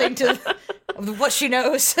defaulting to what she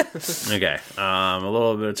knows. Okay. A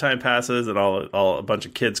little bit of time passes, and a bunch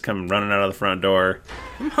of kids come running out of the front door.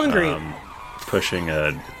 I'm hungry. Pushing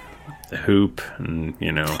a hoop, and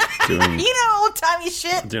doing old-timey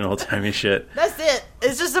shit. doing old-timey shit. That's it.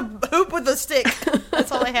 It's just a hoop with a stick.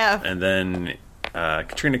 That's all I have. And then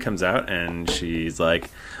Katrina comes out, and she's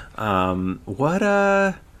like, What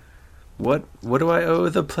do I owe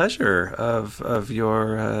the pleasure of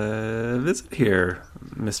your visit here,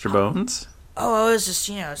 Mr. Bones? Oh, I was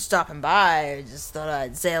just, stopping by. I just thought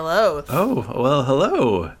I'd say hello. Oh, well,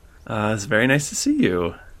 hello. It's very nice to see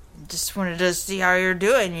you. Just wanted to see how you're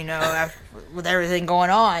doing, with everything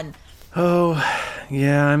going on. Oh,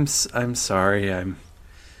 yeah, I'm sorry. I'm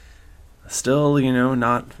still,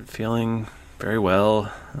 not feeling very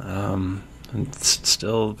well. I'm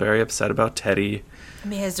still very upset about Teddy. I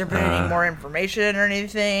mean, has there been any more information or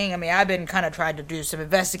anything? I mean, I've been kind of trying to do some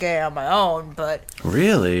investigating on my own, but...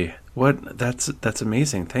 Really? What? That's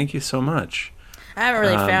amazing. Thank you so much. I haven't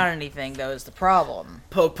really found anything, though, is the problem.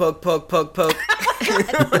 Poke, poke, poke, poke, poke.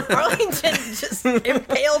 Arlington just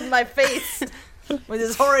impaled my face with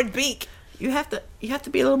his horrid beak. You have to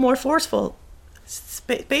be a little more forceful.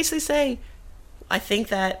 Basically say, I think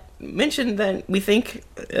that... Mention that we think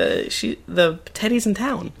Teddy's in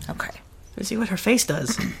town. Okay. Let's see what her face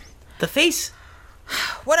does. The face.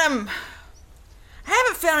 I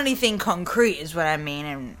haven't found anything concrete, is what I mean,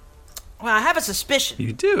 and I have a suspicion.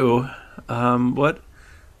 You do? What?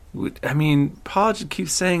 I mean, Paul just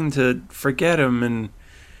keeps saying to forget him and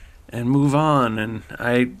move on, and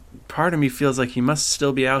part of me feels like he must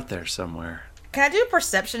still be out there somewhere. Can I do a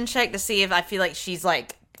perception check to see if I feel like she's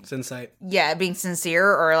like... It's insight. Yeah, being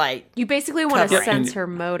sincere or like... You basically want to sense her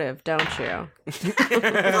motive, don't you?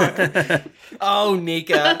 Oh,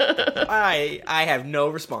 Nika. I have no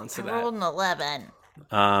response to that. I rolled an 11.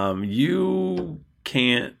 You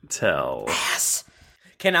can't tell. Yes.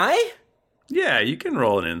 Can I? Yeah, you can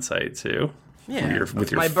roll an insight too. Yeah.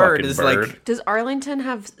 With your my fucking bird is bird. like... Does Arlington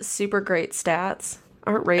have super great stats?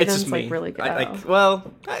 Aren't ravens like really good?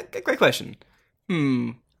 Great question.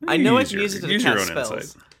 I know I can use it to cast spells,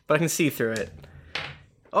 insight. but I can see through it.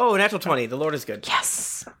 Oh, natural 20. The Lord is good.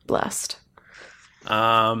 Yes. Blessed.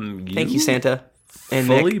 Thank you, Santa. And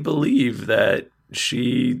fully Nick. believe that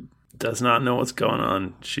she does not know what's going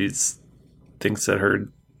on. Thinks that her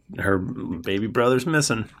baby brother's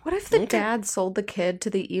missing. What if the dad sold the kid to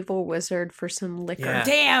the evil wizard for some liquor? Yeah.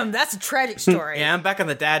 Damn, that's a tragic story. Yeah, I'm back on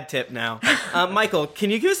the dad tip now. Michael, can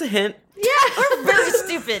you give us a hint? Yeah, we're very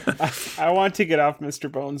stupid. I want to get off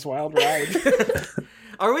Mr. Bones' wild ride.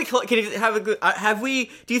 Are we? Can you have a good? Have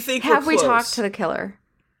we? Do you think? Have we're we close? talked to the killer?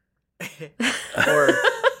 Or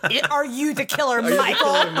are you the killer, are you the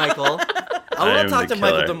Michael? killer, Michael? I am want to talk the to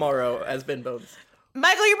Michael killer. tomorrow as Ben Bones.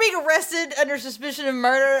 Michael, you're being arrested under suspicion of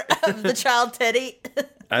murder of the child Teddy.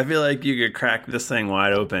 I feel like you could crack this thing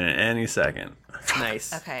wide open at any second.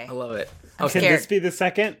 Nice. Okay. I love it. I'm Can scared. this be the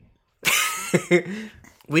second?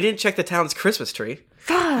 We didn't check the town's Christmas tree.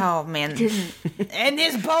 Oh, man. And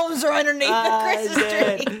his bones are underneath the Christmas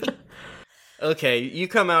tree. Okay, you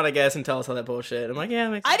come out, I guess, and tell us all that bullshit. I'm like, yeah,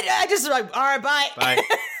 makes sense. I just like, all right, bye. Bye.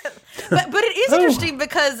 But it is interesting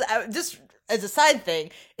because just as a side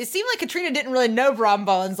thing, it seemed like Katrina didn't really know Brom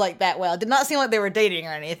Bones like that well. It did not seem like they were dating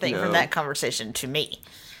or anything from that conversation to me.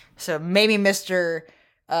 So maybe Mr.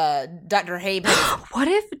 Dr. Habe has... What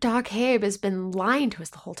if Doc Habe has been lying to us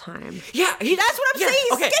the whole time? Yeah, That's what I'm saying.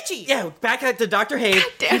 He's sketchy. Yeah, back at the Dr. Habe.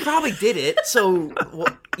 He probably did it. So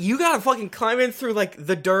you gotta fucking climb in through like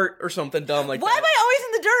the dirt or something dumb like Why am I always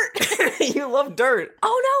in the dirt? that. You love dirt.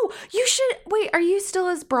 Oh no, you should wait. Are you still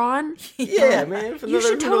as Braun? Yeah, man. You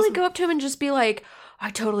should totally go up to him and just be like, I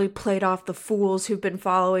totally played off the fools who've been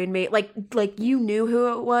following me. Like you knew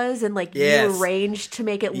who it was, and like Yes. you arranged to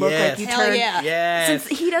make it look like you Hell turned. yeah. Yes.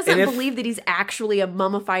 Since he doesn't believe that he's actually a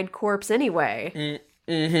mummified corpse anyway.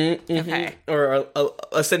 Okay. Or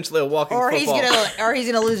essentially a walking football. Or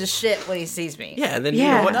he's gonna lose his shit when he sees me. Yeah, and then you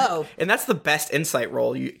know what? No. And that's the best insight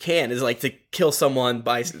roll you can, is like to kill someone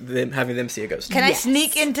by having them see a ghost. Can I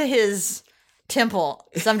sneak into his temple?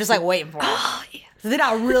 So I'm just like waiting for him. So then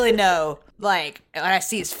I'll really know, like, when I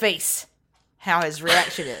see his face, how his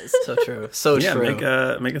reaction is. So true. So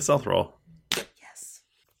true. Make a stealth roll.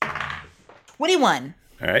 21.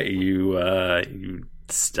 All right, you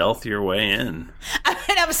stealth your way in.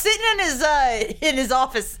 And I'm sitting in his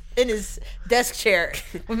office, in his desk chair,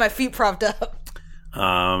 with my feet propped up.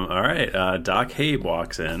 All right, Doc Habe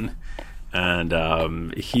walks in,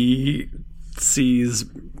 and he sees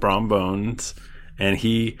Brombones, and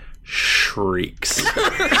he shrieks.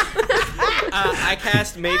 I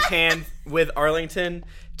cast Mage Hand with Arlington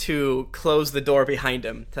to close the door behind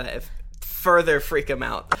him to further freak him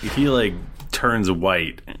out. He like turns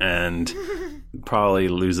white and probably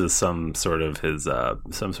loses some sort of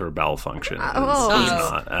bowel function. He's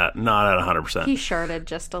not at 100%. He sharded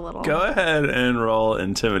just a little. Go ahead and roll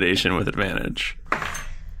intimidation with advantage.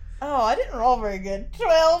 Oh, I didn't roll very good.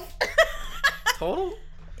 12. Total?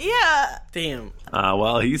 Yeah. Damn.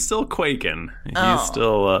 Well, he's still quaking. He's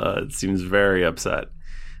still seems very upset.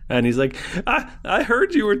 And he's like, I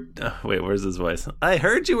heard you were... wait, where's his voice? I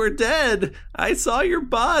heard you were dead. I saw your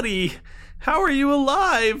body. How are you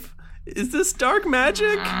alive? Is this dark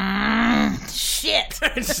magic? Shit.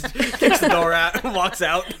 Just kicks the door out and walks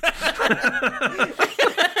out. I'm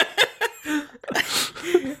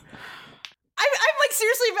like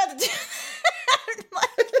seriously about to do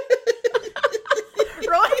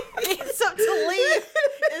Roy needs something to leave.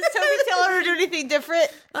 Is Toby telling her to do anything different?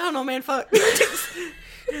 I don't know, man. Fuck.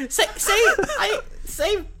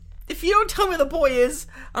 Say, if you don't tell me who the boy is,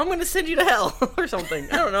 I'm gonna send you to hell or something.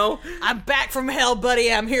 I don't know. I'm back from hell,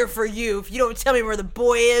 buddy. I'm here for you. If you don't tell me where the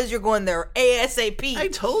boy is, you're going there ASAP. I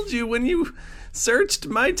told you when you searched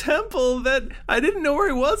my temple that I didn't know where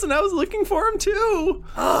he was, and I was looking for him too.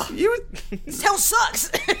 This hell sucks.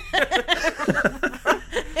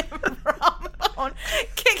 Bromone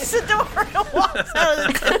kicks the door and walks out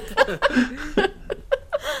of the temple.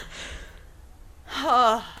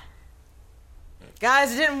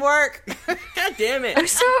 Guys, it didn't work. God damn it.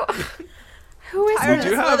 So, who is tired of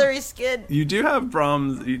this leathery skin? You do have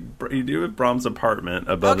Brom's. You do have Brom's apartment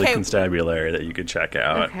above the constabulary that you could check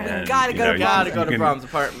out. Okay. And, Gotta go to Brom's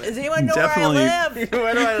apartment. Does anyone know where I live?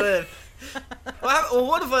 Where do I live? Well,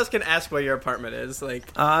 one of us can ask where your apartment is.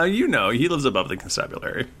 Like, he lives above the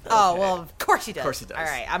constabulary. Oh, well, of course he does. Of course he does. All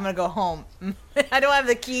right, I'm gonna go home. I don't have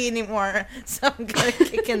the key anymore, so I'm gonna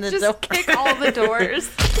kick in the door. Just kick all the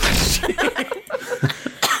doors.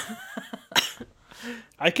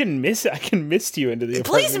 I can mist you into the apartment.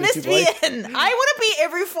 Please mist me in. I want to be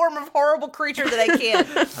every form of horrible creature that I can.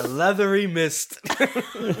 A leathery mist.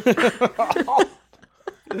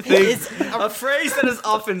 A phrase that is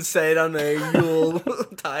often said on a Yule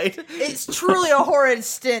tide. It's truly a horrid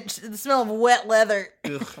stench. The smell of wet leather.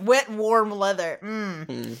 Wet, warm leather.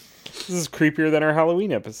 This is creepier than our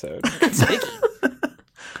Halloween episode.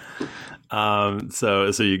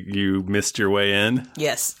 So you missed your way in?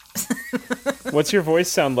 Yes. What's your voice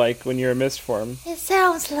sound like when you're a mist form? It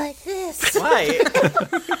sounds like this. Why?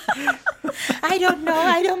 I don't know.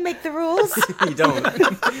 I don't make the rules. You don't.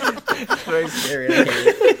 It's very scary. I hate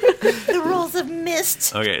it. The rules of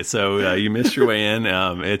mist. Okay, so you missed your way in.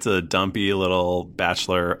 It's a dumpy little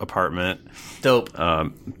bachelor apartment. Dope.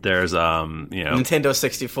 There's Nintendo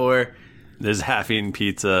 64. There's half-eaten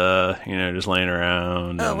pizza, just laying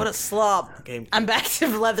around. Oh, what a slob. I'm back to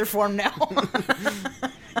leather form now.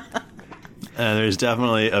 And there's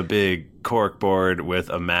definitely a big corkboard with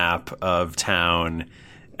a map of town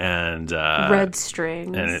and red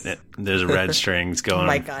strings. And there's red strings going. Oh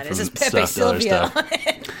my god! It's just Pepe stuff Sylvia.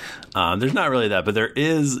 There's not really that, but there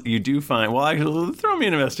is. You do find. Well, actually, throw me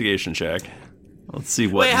an investigation check. Let's see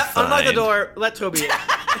what. Wait, you find. unlock the door. Let Toby in.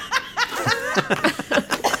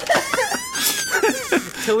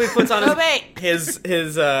 Toby puts on his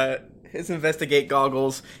investigate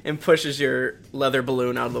goggles and pushes your leather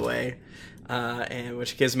balloon out of the way, and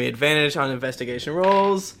which gives me advantage on investigation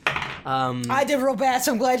rolls. I did real bad,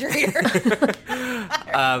 so I'm glad you're here.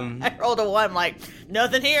 I rolled a 1. I'm like,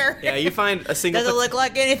 nothing here. Yeah, you find a single. Doesn't look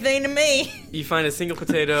like anything to me. You find a single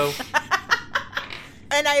potato.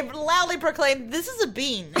 And I loudly proclaim, "This is a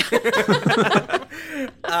bean."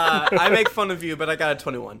 I make fun of you, but I got a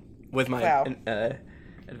 21 with my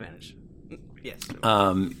advantage. Yes.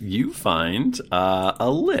 You find a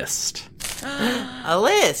list. A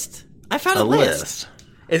list. I found a list.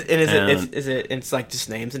 Is it it's like just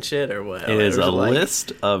names and shit or what? It is a like...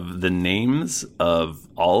 list of the names of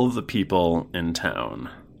all of the people in town.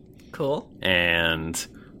 Cool. And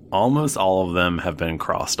almost all of them have been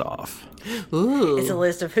crossed off. Ooh. It's a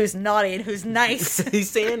list of who's naughty and who's nice.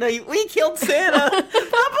 Santa, we killed Santa. Now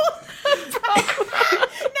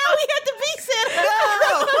we have to be Santa.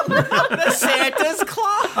 No, the Santa's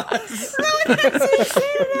Claus. No, we have to be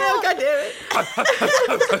Santa. No, goddammit.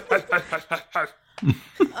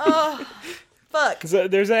 Oh, fuck. So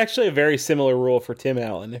there's actually a very similar rule for Tim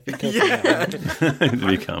Allen. If you kill Tim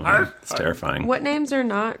Allen. It's terrifying. What names are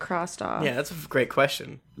not crossed off? Yeah, that's a great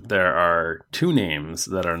question. There are 2 names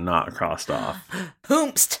that are not crossed off.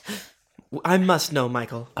 Hoomst. I must know,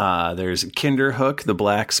 Michael. There's Kinderhook, the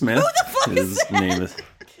blacksmith. Who the fuck His is that? name is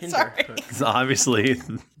Sorry. It's obviously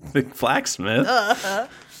the blacksmith.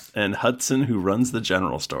 And Hudson, who runs the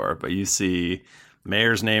general store. But you see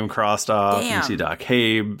Mayor's name crossed off. Damn. You see Doc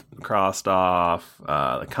Habe crossed off.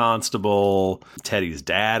 The constable. Teddy's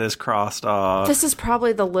dad is crossed off. This is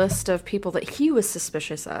probably the list of people that he was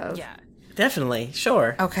suspicious of. Yeah. Definitely.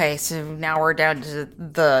 Sure. Okay, so now we're down to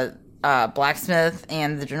the blacksmith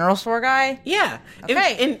and the general store guy? Yeah.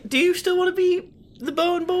 Okay. And do you still want to be the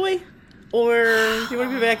Bowen boy? Or do you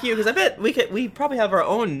want to be back you? Because I bet we probably have our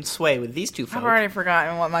own sway with these two folks. I've already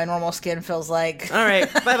forgotten what my normal skin feels like. All right,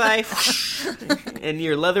 bye-bye. And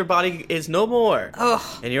your leather body is no more.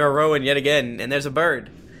 Ugh. And you're a Rowan yet again, and there's a bird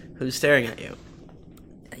who's staring at you.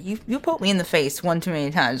 You poked me in the face one too many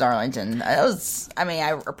times, Arlington.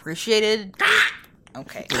 I appreciated.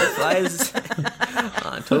 Okay. It flies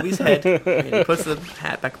on Toby's head, and he puts the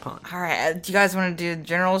hat back upon. All right. Do you guys want to do the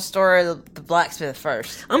general store or the blacksmith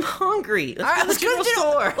first? I'm hungry. All right, let's go to the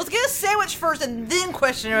store. Let's get a sandwich first and then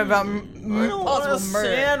question him about I don't want a possible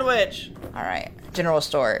murder. sandwich. All right. General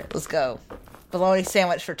store. Let's go. Bologna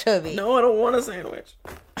sandwich for Toby. No, I don't want a sandwich.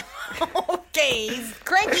 Okay. He's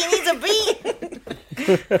cranky. He needs a bean.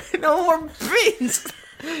 No more beans.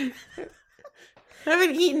 I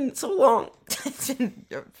haven't eaten so long. It's been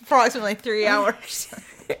approximately 3 hours.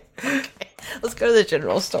 Okay. Let's go to the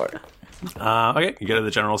general store. Okay, you go to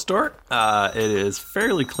the general store. It is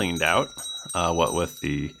fairly cleaned out, what with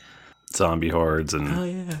the zombie hordes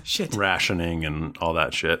and rationing and all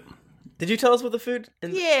that shit. Did you tell us what the food?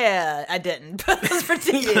 Yeah, I didn't. But I was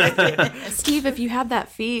pretending I did. Steve, if you had that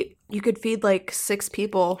feat, you could feed like 6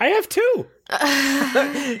 people. I have 2.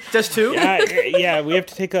 Just 2? Yeah, we have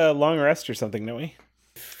to take a long rest or something, don't we?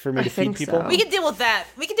 For me to feed people? So. We can deal with that.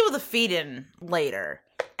 We can deal with the feeding later.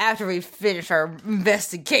 After we finish our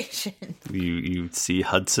investigation. You see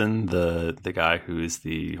Hudson, the guy who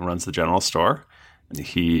runs the general store. And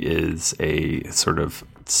he is a sort of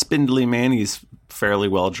spindly man. He's fairly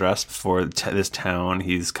well dressed for this town.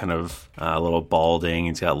 He's kind of a little balding.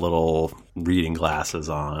 He's got little reading glasses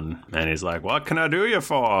on, and he's like, "What can I do you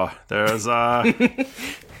for? There's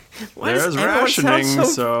there's rationing,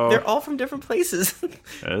 so they're all from different places.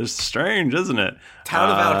 It's strange, isn't it? Town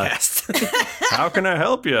of outcasts. How can I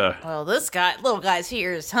help you? Well, this little guy's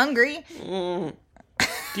here is hungry. Do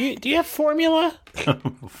you have formula?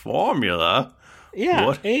 Formula? Yeah,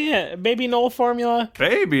 What? yeah, baby Knoll formula.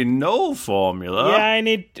 Baby Knoll formula? Yeah, I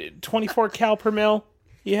need 24 cal per mil.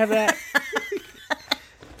 You have that?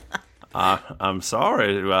 I'm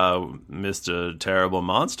sorry, Mr. Terrible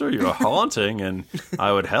Monster. You're haunting, and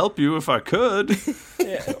I would help you if I could,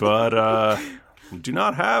 but do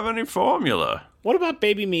not have any formula. What about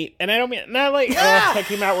baby meat? And I don't mean, not like, that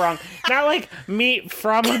came out wrong. Not like meat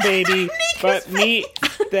from a baby, but meat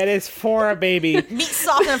that is for a baby. Meat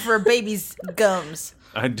softened for a baby's gums.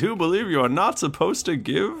 I do believe you are not supposed to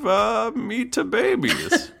give meat to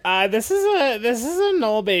babies. This is a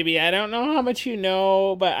Knoll baby. I don't know how much you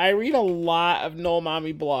know, but I read a lot of Knoll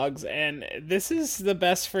mommy blogs, and this is the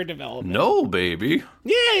best for development. Knoll baby?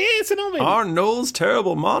 Yeah, it's a Knoll baby. Are Knoll's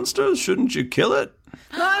terrible monsters? Shouldn't you kill it?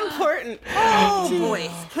 Not important. Oh, boy.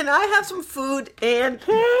 Can I have some food and...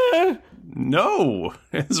 No,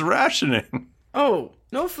 it's rationing. Oh,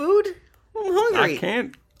 no food? I'm hungry. I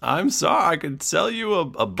can't. I'm sorry. I could sell you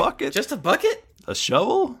a bucket. Just a bucket? A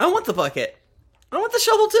shovel? I want the bucket. I want the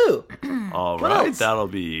shovel too. All What right, else? that'll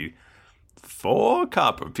be 4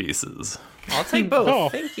 copper pieces. I'll take both. Oh.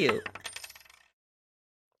 Thank you.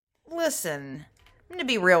 Listen, I'm gonna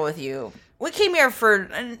be real with you. We came here for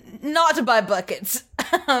not to buy buckets.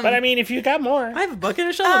 But I mean, if you got more. I have a bucket and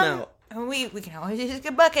a shovel now. We can always use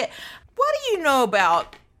a bucket. What do you know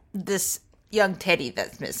about this young Teddy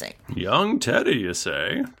that's missing? Young Teddy, you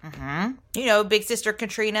say? Mm-hmm. You know, big sister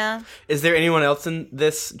Katrina. Is there anyone else in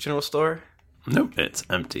this general store? Nope, it's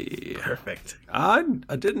empty. Perfect. I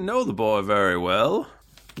didn't know the boy very well.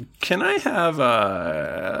 Can I have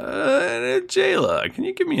Jayla? Can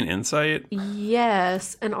you give me an insight?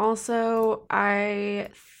 Yes, and also I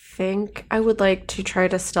think I would like to try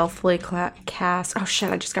to stealthily cast. Oh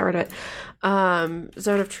shit! I just got rid of it.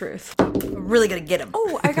 Zone of Truth. We're really gonna get him.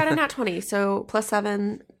 Oh, I got a nat 20, so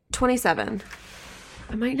 +7, 27.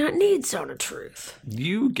 I might not need Zone of Truth.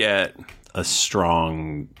 You get a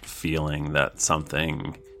strong feeling that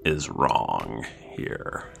something is wrong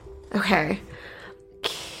here. Okay.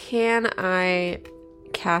 Can I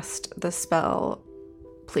cast the spell,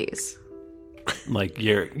 please?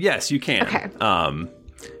 Yes, you can. Okay.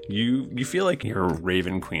 You feel like your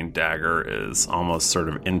Raven Queen dagger is almost sort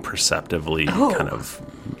of imperceptibly kind of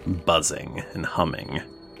buzzing and humming.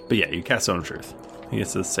 But yeah, you cast Zone of Truth. He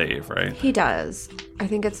gets a save, right? He does. I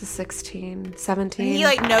think it's a 16, 17. He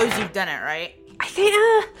knows you've done it, right? I think.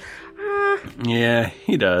 Yeah,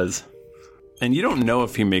 he does. And you don't know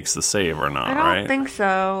if he makes the save or not, I don't right? think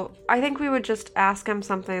so. I think we would just ask him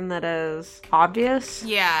something that is obvious.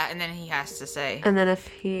 Yeah, and then he has to say. And then if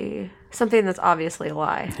something that's obviously a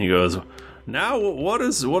lie. He goes, now what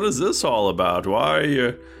is this all about? Why are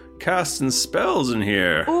you casting spells in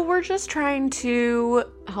here? Well, we're just trying to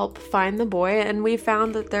help find the boy, and we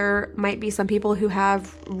found that there might be some people who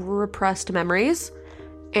have repressed memories,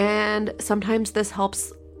 and sometimes this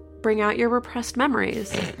helps bring out your repressed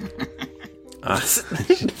memories.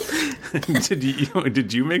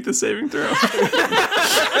 Did you make the saving throw?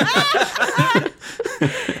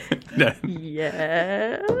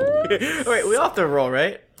 Yeah. Wait, we all have to roll,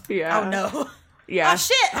 right? Yeah. Oh no. Yeah. Oh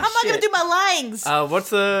shit! How am I gonna do my lyings?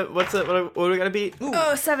 What do we gotta beat?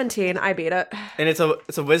 Oh, 17. I beat it. And it's a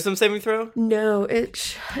wisdom saving throw? No,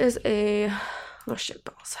 it is a... Oh, shit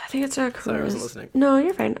balls. I think it's a charisma. Sorry, I wasn't listening. No,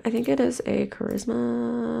 you're fine. I think it is a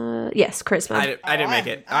charisma. Yes, charisma. I didn't make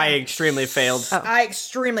it. I extremely failed. I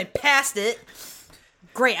extremely passed it.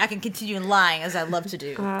 Great, I can continue lying as I love to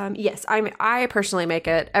do. Yes, I personally make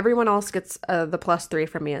it. Everyone else gets the +3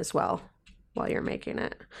 from me as well while you're making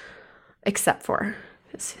it. Except for...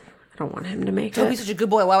 I don't want him to make it. He's such a good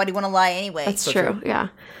boy. Why would he want to lie anyway? That's true, yeah.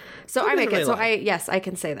 So I make it. So lie. yes, I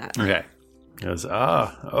can say that. Okay. He goes,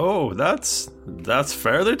 that's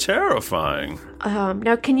fairly terrifying.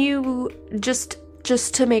 Now, can you just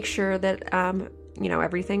to make sure that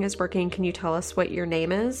everything is working? Can you tell us what your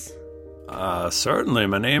name is? Certainly.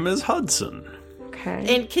 My name is Hudson.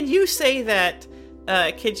 Okay. And can you say that?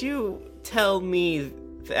 Could you tell me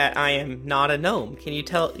that I am not a gnome? Can you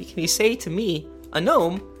say to me, a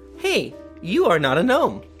gnome, hey, you are not a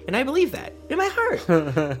gnome? And I believe that in my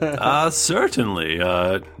heart. Certainly.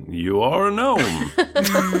 You are a gnome.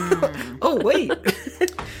 Oh, wait.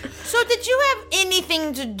 So did you have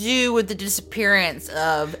anything to do with the disappearance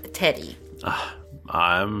of Teddy?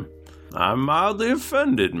 I'm mildly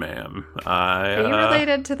offended, ma'am. Are you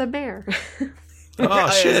related to the mayor? Oh,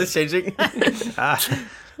 shit. It's changing.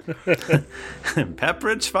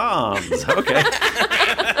 Pepperidge Farms. Okay.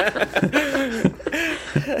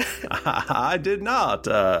 I did not.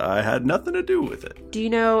 I had nothing to do with it. Do you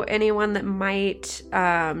know anyone that might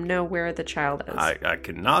know where the child is? I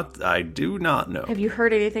cannot. I do not know. Have you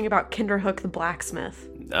heard anything about Kinderhook the blacksmith?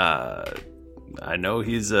 I know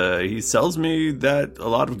he sells me a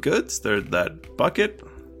lot of goods. That bucket,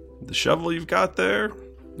 the shovel you've got there,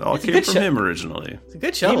 all came from him originally. It's a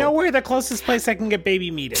good shovel. You know where the closest place I can get baby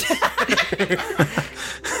meat is?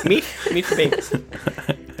 Meat for babies.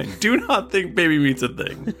 I do not think baby meat's a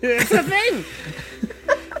thing. It's a thing.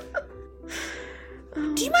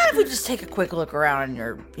 Do you mind if we just take a quick look around in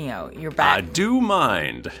your back? I do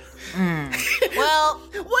mind. Well,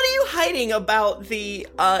 what are you hiding about the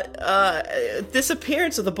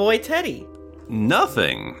disappearance of the boy Teddy?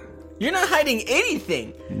 Nothing. You're not hiding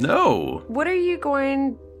anything. No. What are you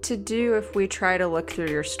going to do if we try to look through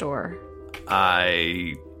your store?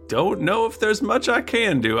 I don't know if there's much I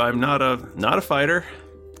can do. I'm not a fighter.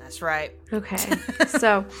 That's right. Okay.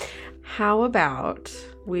 So, how about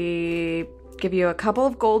we give you a couple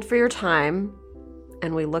of gold for your time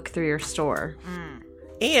and we look through your store?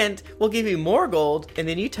 And we'll give you more gold, and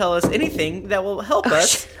then you tell us anything that will help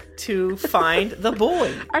us to find the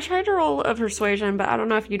boy. I tried to roll a persuasion, but I don't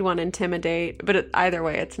know if you'd want to intimidate. But either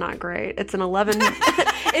way, it's not great. It's an 11.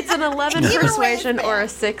 It's an 11 persuasion or a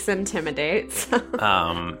 6 intimidate.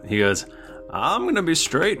 So. He goes, I'm gonna be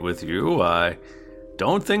straight with you. I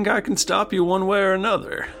don't think I can stop you one way or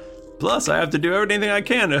another. Plus, I have to do everything I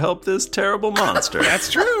can to help this terrible monster.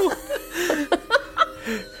 That's true.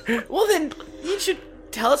 Well, then you should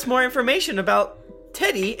tell us more information about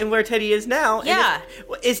Teddy and where Teddy is now. Yeah.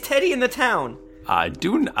 Is Teddy in the town? I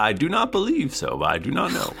do not believe so, but I do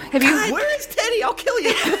not know. Where is Teddy? I'll kill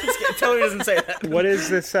you. Tell me he doesn't say that. What is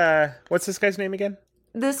this? What's this guy's name again?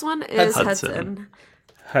 This one is Hudson.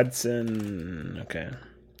 Hudson. Okay.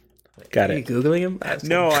 Got Are it. you Googling him?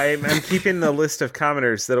 No, I'm keeping the list of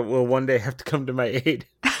commenters that will one day have to come to my aid.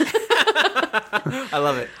 I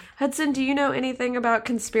love it. Hudson, do you know anything about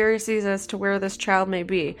conspiracies as to where this child may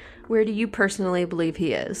be? Where do you personally believe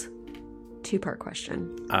he is? 2-part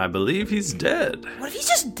question. I believe he's dead. What if he's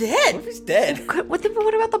just dead? What if he's dead?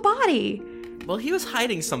 What about the body? Well, he was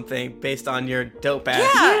hiding something based on your dope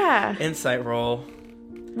ass insight roll.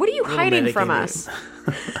 What are you hiding from us?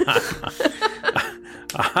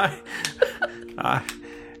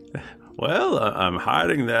 I'm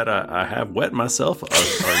hiding that I have wet myself a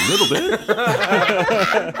little bit.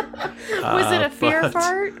 Was it a fear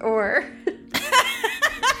fart or?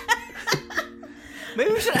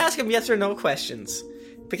 Maybe we should ask him yes or no questions,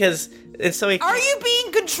 because it's so. Are you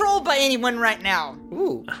being controlled by anyone right now?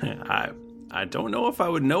 Ooh, I don't know if I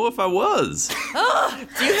would know if I was.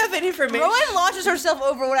 Do you have any information? Rowan launches herself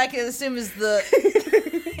over what I can assume is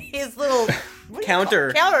his little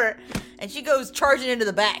counter, and she goes charging into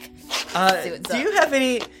the back. Do you have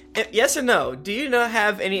any? Yes or no? Do you not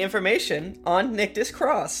have any information on Nictus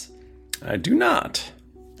Cross? I do not.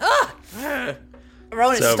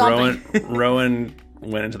 Rowan is stomping. Rowan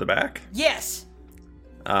went into the back. Yes.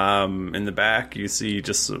 In the back, you see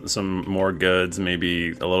just some more goods,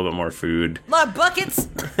 maybe a little bit more food. A lot of buckets.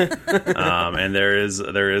 And there is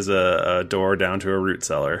a door down to a root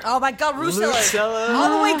cellar. Oh my god, root cellars.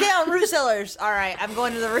 All the way down, root cellars. All right, I'm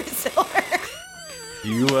going to the root cellar.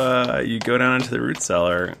 You go down into the root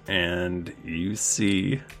cellar, and you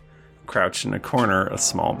see, crouched in a corner, a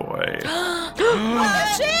small boy.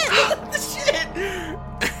 Oh shit! Shit!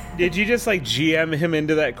 Did you just GM him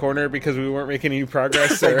into that corner because we weren't making any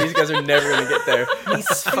progress? Like, these guys are never going to get there.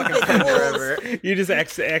 He's fucking playing forever. You just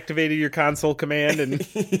activated your console command and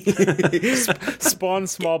spawn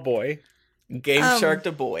small boy. Game Shark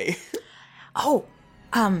to boy. Oh,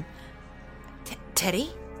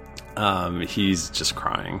 Teddy? He's just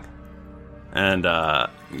crying. And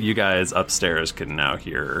you guys upstairs can now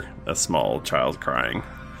hear a small child crying.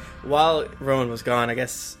 While Rowan was gone, I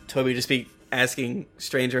guess Toby just be asking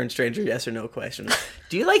stranger and stranger yes or no questions.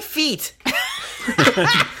 Do you like feet?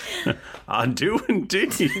 I do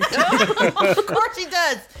indeed. Of course he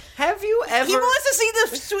does. Have you ever? He wants to see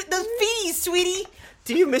those feeties, sweetie.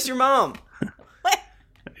 Do you miss your mom?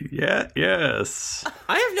 Yeah. Yes.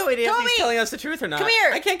 I have no idea Toby, if he's telling us the truth or not. Come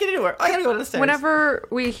here. I can't get anywhere. I gotta go to the stairs. Whenever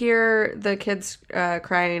we hear the kids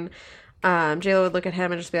crying, Jayla would look at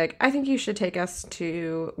him and just be like, I think you should take us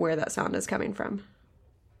to where that sound is coming from.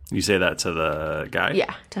 You say that to the guy?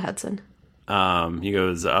 Yeah, to Hudson. He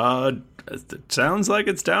goes, it sounds like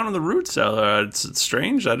it's down in the root cellar. It's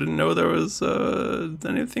strange. I didn't know there was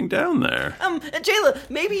anything down there. Jayla,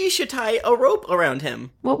 maybe you should tie a rope around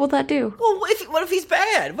him. What will that do? Well, what if he's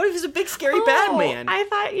bad? What if he's a big, scary bad man? I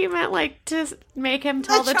thought you meant to make him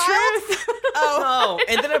tell the truth. Oh,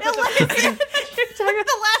 and then I put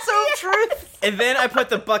the lasso of truth. And then I put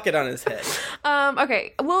the bucket on his head.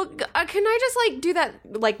 Okay. Well, can I just do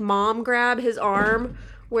that mom grab his arm?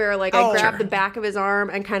 Where I grab the back of his arm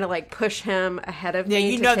and kind of push him ahead of me. Yeah,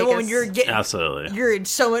 you know the one when you're getting absolutely. You're in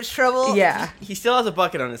so much trouble. Yeah. He still has a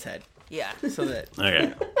bucket on his head. Yeah. So that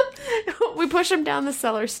okay. We push him down the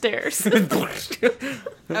cellar stairs.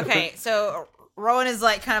 Okay, so Rowan is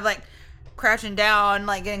kind of crouching down,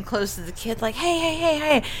 getting close to the kid,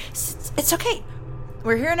 hey, it's okay.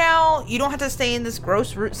 We're here now. You don't have to stay in this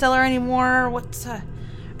gross root cellar anymore. What's are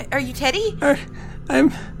you Teddy?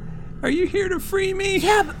 Are you here to free me?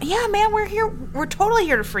 Yeah, man, we're here. We're totally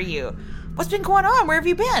here to free you. What's been going on? Where have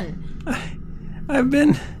you been?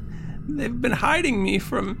 They've been hiding me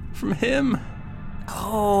from him.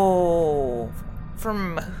 Oh,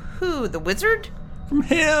 from who? The wizard? From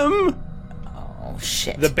him. Oh,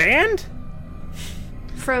 shit. The band?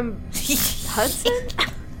 From Hudson?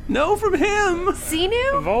 No, from him.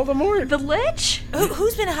 Xenu? Voldemort? The Lich?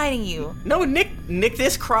 Who's been hiding you? No,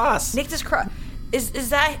 Nictus Cross. Nictus Cross. Is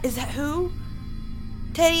that who?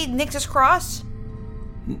 Teddy Nictus Cross?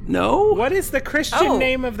 No. What is the Christian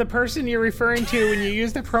name of the person you're referring to when you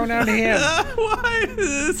use the pronoun him? Why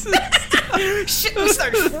is this? Shit, we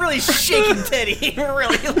start really shaking Teddy.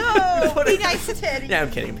 Really. No, be nice to Teddy. Yeah,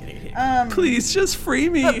 I'm kidding. Please, just free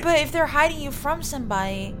me. But if they're hiding you from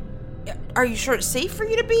somebody, are you sure it's safe for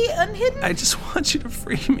you to be unhidden? I just want you to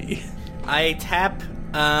free me. I tap,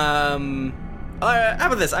 how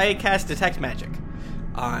about this? I cast Detect Magic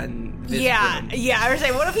on this woman. I was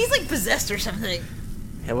saying, what if he's possessed or something?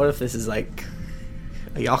 And what if this is a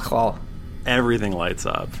Yawk Claw? everything lights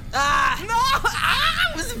up.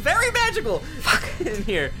 It was very magical. Fuck. In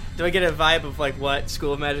here. Do I get a vibe of like what?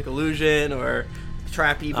 School of Magic Illusion or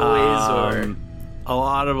Trappy Boys or a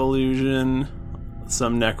lot of illusion,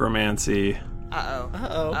 some necromancy.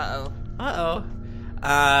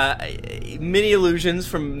 Mini illusions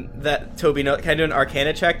from that Toby note. Can I do an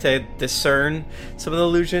Arcana check to discern some of the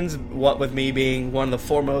illusions? What with me being one of the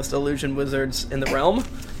foremost illusion wizards in the realm?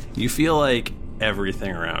 You feel like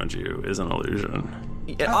everything around you is an illusion.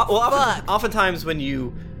 Yeah, oftentimes when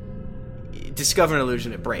you discover an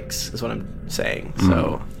illusion, it breaks, is what I'm saying.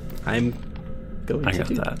 So I'm going to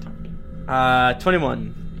do that.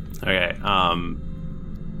 21. Okay,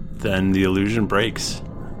 then the illusion breaks.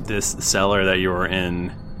 This cellar that you were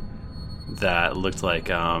in that looked like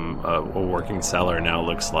a working cellar now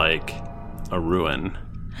looks like a ruin.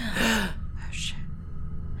 Oh, shit.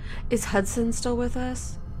 Is Hudson still with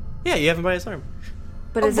us? Yeah, you have him by his arm.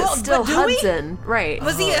 But is it still Hudson? Right.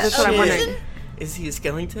 Was he That's what I'm wondering. Is he a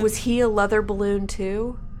skeleton? Was he a leather balloon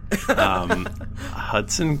too?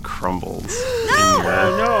 Hudson crumbles.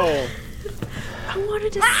 No! I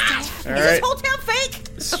wanted to stay. All Is right. this whole town fake?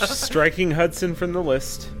 Striking Hudson from the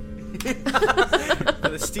list.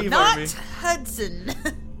 The Steve Not army. Hudson.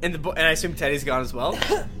 And I assume Teddy's gone as well?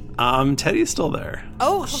 Teddy's still there.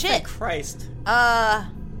 Oh, shit. Thank Christ.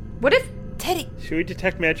 What if Teddy... Should we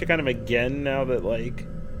detect magic on him again now that, like,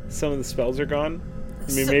 some of the spells are gone?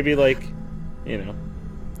 I mean, maybe, like, you know.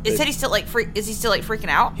 Is Teddy still, like, is he still, like, freaking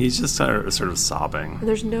out? He's just sort of sobbing.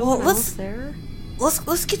 there's no one else there?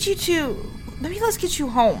 Let's get you to... Maybe let's get you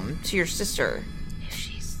home to your sister.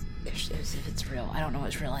 If it's real. I don't know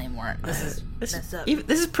what's real anymore. This is messed up.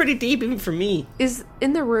 This is pretty deep even for me. Is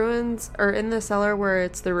in the ruins, or in the cellar where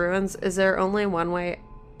it's the ruins, is there only one way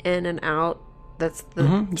in and out? That's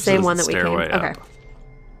the same one that we came? Okay.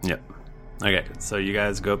 Yep. Okay, so you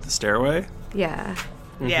guys go up the stairway. Yeah.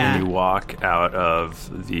 Yeah. And you walk out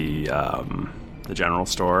of the general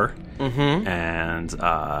store, and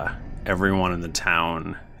everyone in the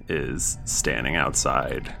town is standing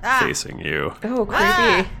outside facing you. Oh,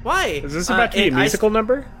 creepy. Why? Is this about to be a musical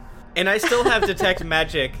number? And I still have detect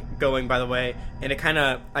magic going, by the way, and I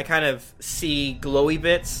kind of see glowy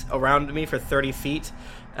bits around me for 30 feet,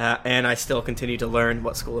 and I still continue to learn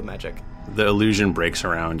what school of magic. The illusion breaks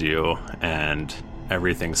around you, and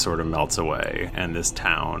everything sort of melts away, and this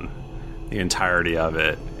town, the entirety of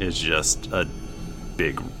it, is just a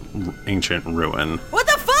big ancient ruin. What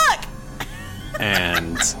the fuck?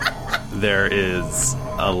 And there is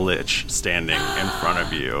a lich standing in front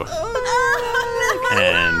of you.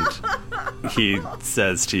 And he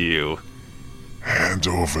says to you, "Hand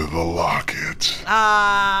over the locket."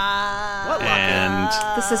 What locket? And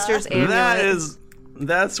the sister's amulet.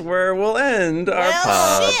 That's where we'll end our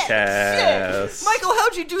podcast. Shit. Michael,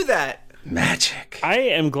 how'd you do that? Magic. I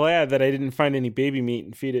am glad that I didn't find any baby meat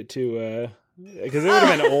and feed it to, because it would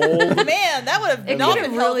have been old. Man, that would have not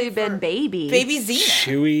really been baby. Baby Xena.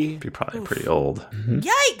 Chewy. Be probably pretty old.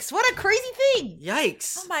 Yikes, what a crazy thing.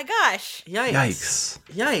 Yikes. Oh my gosh. Yikes.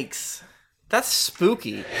 Yikes. That's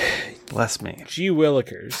spooky. Bless me. Gee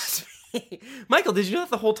willikers. Michael, did you know that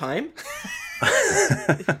the whole time?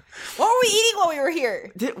 What were we eating while we were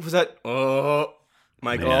here? Was that...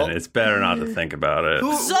 Michael? Man, it's better not to think about it.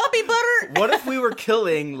 Zombie butter? What if we were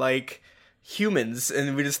killing, like, humans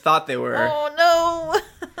and we just thought they were... Oh, no.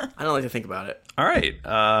 I don't like to think about it. All right.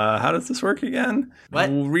 How does this work again? What?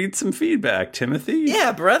 We'll read some feedback, Timothy.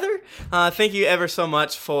 Yeah, brother. Thank you ever so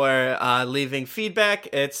much for leaving feedback.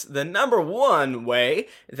 It's the number one way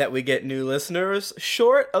that we get new listeners,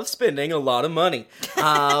 short of spending a lot of money.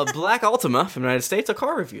 Black Ultima from the United States, a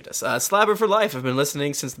car reviewed us. Slabber for Life, I've been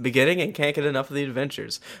listening since the beginning and can't get enough of the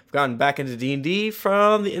adventures. I've gotten back into D&D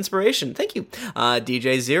from the inspiration. Thank you.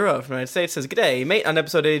 DJ Zero from the United States says, "G'day, mate, on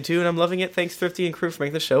episode 82, and I'm loving it. Thanks, Thrifty and crew, for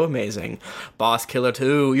making the show amazing. Boss Killer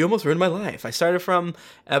 2, you almost ruined my life. I started from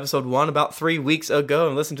episode 1 about 3 weeks ago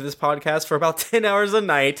and listened to this podcast for about 10 hours a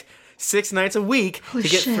night, 6 nights a week to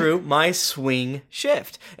get through my swing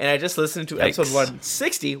shift. And I just listened to episode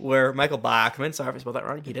 160 where Michael Bachman, sorry if I spelled that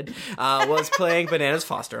wrong, he did, was playing Bananas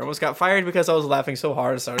Foster. I almost got fired because I was laughing so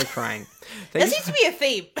hard I started crying. That seems to be a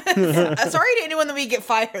theme. Sorry to anyone that we get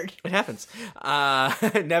fired. It happens.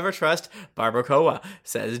 Never trust Barbacoa.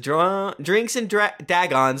 Says drinks and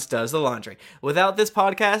Dagons does the laundry. Without this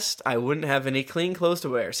podcast, I wouldn't have any clean clothes to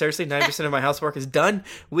wear. Seriously, 90% of my housework is done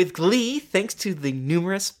with glee thanks to the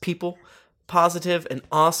numerous people, positive and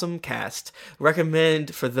awesome cast.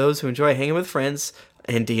 Recommend for those who enjoy hanging with friends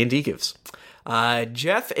and D&D gives.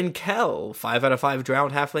 Jeff and Kel, 5 out of 5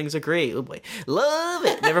 drowned halflings agree. Oh boy, love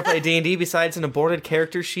it. Never played D&D besides an aborted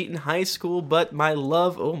character sheet in high school, but my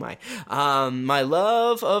love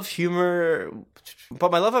of humor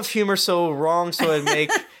so wrong, so I'd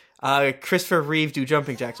make Christopher Reeve do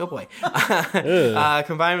jumping jacks. Oh boy.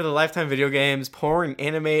 Combined with the Lifetime video games, porn,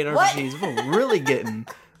 anime, and RPGs. We're really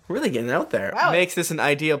getting out there. Wow. Makes this an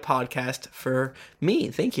ideal podcast for me.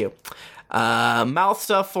 Thank you. Mouth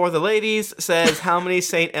Stuff for the Ladies says, how many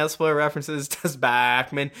St. Elsewhere references does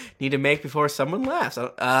Bachman need to make before someone laughs?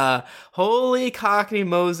 Holy cockney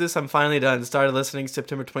Moses, I'm finally done. Started listening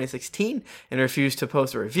September 2016 and refused to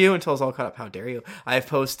post a review until it's all caught up. How dare you? I've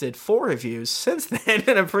posted 4 reviews since then,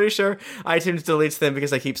 and I'm pretty sure iTunes deletes them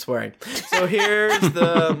because I keep swearing. So here's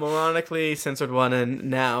the moronically censored one, and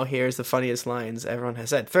now here's the funniest lines everyone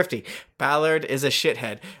has said. 50. Ballard is a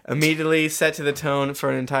shithead. Immediately set to the tone for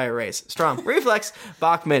an entire race. Strong. Reflex.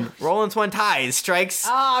 Bachman. Rollins one ties. Strikes.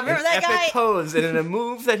 Oh, remember an that epic guy? pose. And in a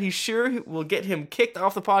move that he's sure will get him kicked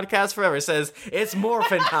off the podcast forever, says, it's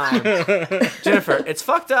morphin' time. Jennifer. It's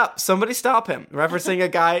fucked up. Somebody stop him. Referencing a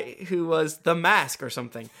guy who was the Mask or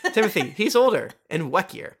something. Timothy. He's older and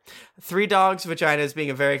weckier. 3 dogs' vaginas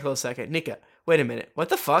being a very close second. Nika. Wait a minute. What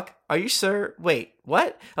the fuck? Are you sure? Wait,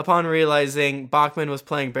 what? Upon realizing Bachman was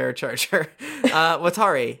playing Bear Charger.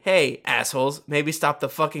 Watari. Hey, assholes. Maybe stop the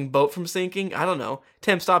fucking boat from sinking? I don't know.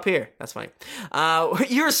 Tim, stop here. That's fine.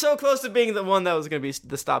 You were so close to being the one that was going to be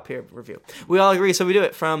the stop here review. We all agree, so we do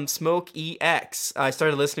it. From Smoke EX. I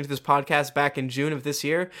started listening to this podcast back in June of this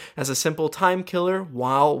year as a simple time killer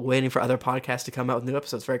while waiting for other podcasts to come out with new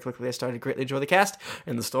episodes. Very quickly, I started to greatly enjoy the cast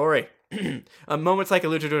and the story. Moments like a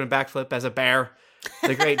Lucha doing a backflip as a bear,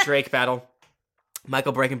 the great Drake battle,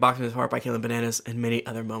 Michael breaking Bachman's heart by killing bananas, and many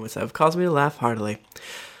other moments that have caused me to laugh heartily.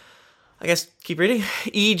 I guess keep reading.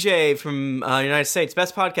 EJ from United States.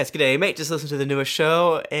 Best podcast. G'day, mate. Just listened to the newest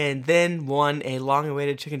show and then won a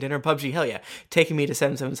long-awaited chicken dinner PUBG. Hell yeah. Taking me to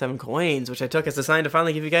 777 coins, which I took as a sign to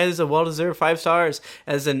finally give you guys a well-deserved 5 stars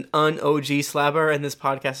as an un-OG slabber, and this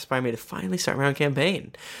podcast inspired me to finally start my own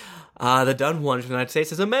campaign. The Done One from the United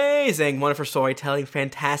States is amazing. Wonderful storytelling,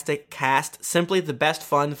 fantastic cast, simply the best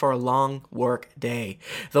fun for a long work day.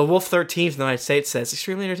 The Wolf 13 from the United States says,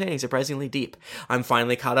 extremely entertaining, surprisingly deep. I'm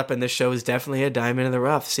finally caught up, and this show is definitely a diamond in the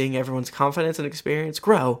rough. Seeing everyone's confidence and experience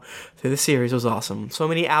grow through the series was awesome. So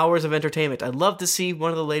many hours of entertainment. I'd love to see one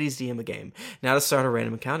of the ladies DM a game. Now to start our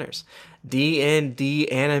random encounters. D&D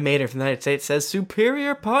Animator from the United States says,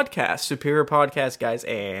 superior podcast, guys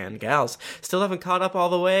and gals. Still haven't caught up all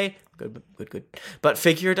the way. Good. But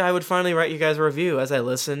figured I would finally write you guys a review. As I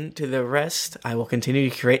listen to the rest, I will continue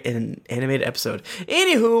to create an animated episode.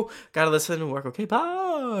 Anywho, gotta listen and work. Okay,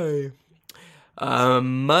 bye.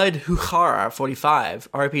 Mud Hukhara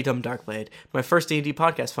 45 RP Dumb Darkblade. My first D&D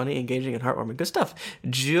podcast, funny, engaging, and heartwarming. Good stuff.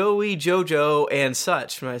 Joey Jojo and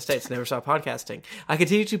such from the United States. Never saw podcasting. I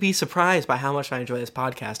continue to be surprised by how much I enjoy this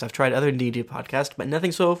podcast. I've tried other D&D podcasts, but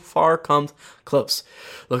nothing so far comes close.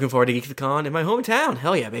 Looking forward to GeeklyCon in my hometown.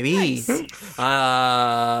 Hell yeah, baby.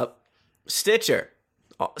 Nice.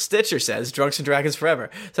 Stitcher says, Drunks and Dragons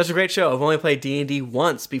Forever. Such a great show. I've only played D&D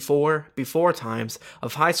once before times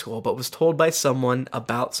of high school, but was told by someone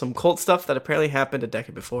about some cult stuff that apparently happened a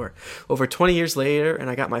decade before. Over 20 years later, and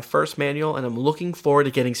I got my first manual, and I'm looking forward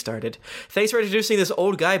to getting started. Thanks for introducing this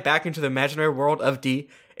old guy back into the imaginary world of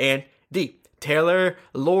D&D. Taylor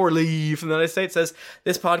Lorley from the United States says,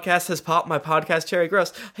 this podcast has popped my podcast cherry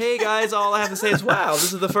gross. Hey guys, all I have to say is, wow,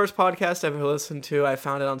 this is the first podcast I've ever listened to. I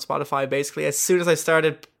found it on Spotify basically as soon as I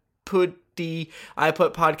started I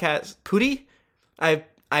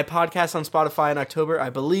podcast on Spotify in October,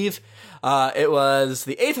 I believe. It was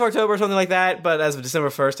the 8th of October or something like that, but as of December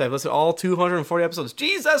 1st, I've listened to all 240 episodes.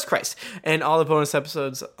 Jesus Christ! And all the bonus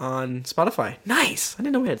episodes on Spotify. Nice! I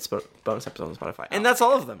didn't know we had bonus episodes on Spotify. And that's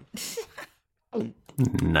all of them.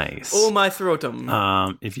 Nice. Oh, my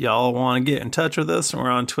throatum. If y'all want to get in touch with us, we're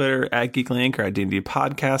on Twitter at GeeklyInc or at D&D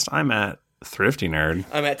Podcast. I'm at Thrifty Nerd.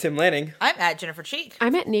 I'm at Tim Lanning. I'm at Jennifer Cheek.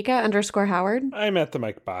 I'm at Nika_Howard. I'm at the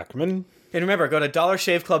Mike Bachman. And remember, go to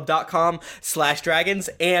dollarshaveclub.com/dragons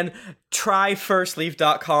and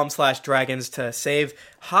tryfirstleaf.com/dragons to save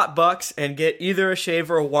hot bucks and get either a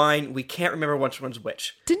shave or a wine. We can't remember which one's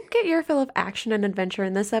which. Didn't get your fill of action and adventure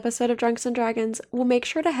in this episode of Drunks and Dragons? Well, make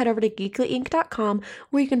sure to head over to geeklyinc.com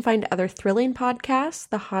where you can find other thrilling podcasts,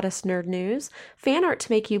 the hottest nerd news, fan art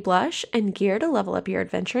to make you blush, and gear to level up your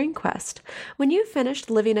adventuring quest. When you've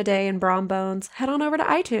finished living a day in Brom Bones, head on over to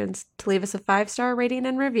iTunes to leave us a 5-star rating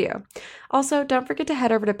and review. Also, don't forget to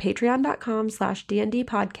head over to patreon.com/DND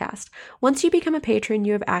podcast. Once you become a patron,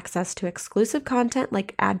 you have access to exclusive content like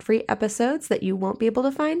like ad-free episodes that you won't be able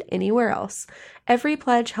to find anywhere else. Every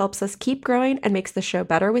pledge helps us keep growing and makes the show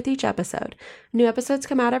better with each episode. New episodes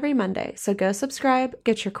come out every Monday, so go subscribe,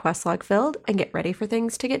 get your quest log filled, and get ready for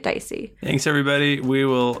things to get dicey. Thanks, everybody. We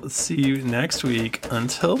will see you next week.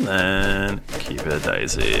 Until then, keep it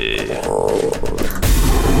dicey.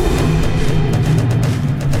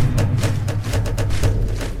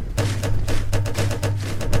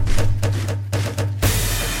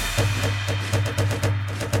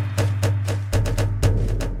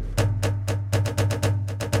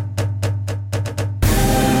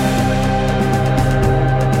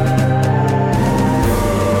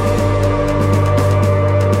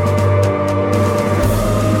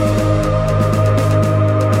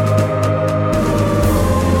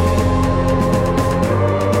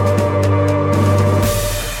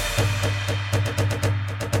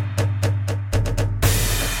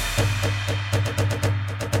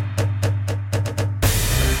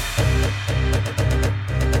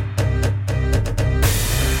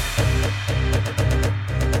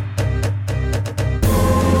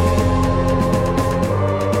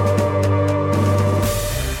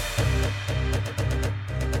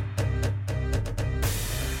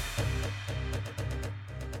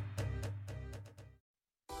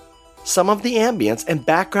 Some of the ambience and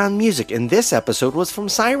background music in this episode was from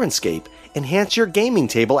Sirenscape. Enhance your gaming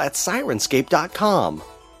table at Sirenscape.com.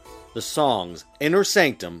 The songs Inner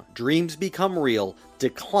Sanctum, Dreams Become Real,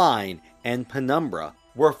 Decline, and Penumbra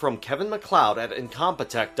were from Kevin MacLeod at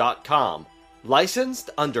Incompetech.com. Licensed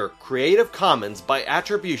under Creative Commons by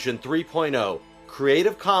Attribution 3.0.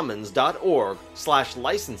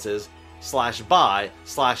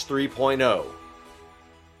 creativecommons.org/licenses/by/3.0.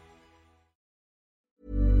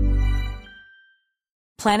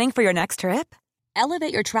 Planning for your next trip?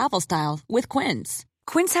 Elevate your travel style with Quince.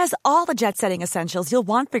 Quince has all the jet-setting essentials you'll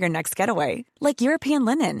want for your next getaway, like European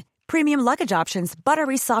linen, premium luggage options,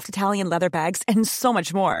 buttery soft Italian leather bags, and so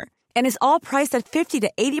much more. And is all priced at 50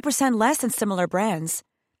 to 80% less than similar brands.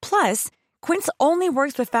 Plus, Quince only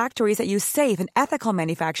works with factories that use safe and ethical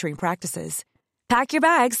manufacturing practices. Pack your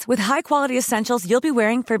bags with high-quality essentials you'll be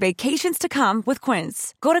wearing for vacations to come with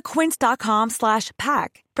Quince. Go to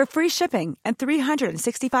quince.com/pack for free shipping and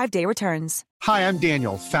 365-day returns. Hi, I'm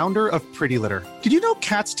Daniel, founder of Pretty Litter. Did you know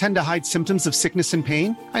cats tend to hide symptoms of sickness and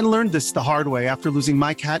pain? I learned this the hard way after losing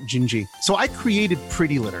my cat, Gingy. So I created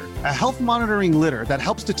Pretty Litter, a health monitoring litter that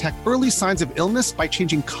helps detect early signs of illness by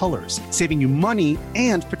changing colors, saving you money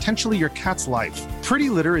and potentially your cat's life.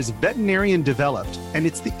 Pretty Litter is veterinarian developed, and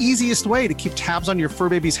it's the easiest way to keep tabs on your fur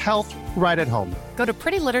baby's health right at home. Go to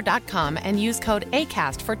prettylitter.com and use code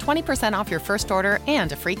ACAST for 20% off your first order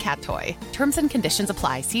and a free cat toy. Terms and conditions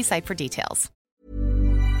apply. See site for details.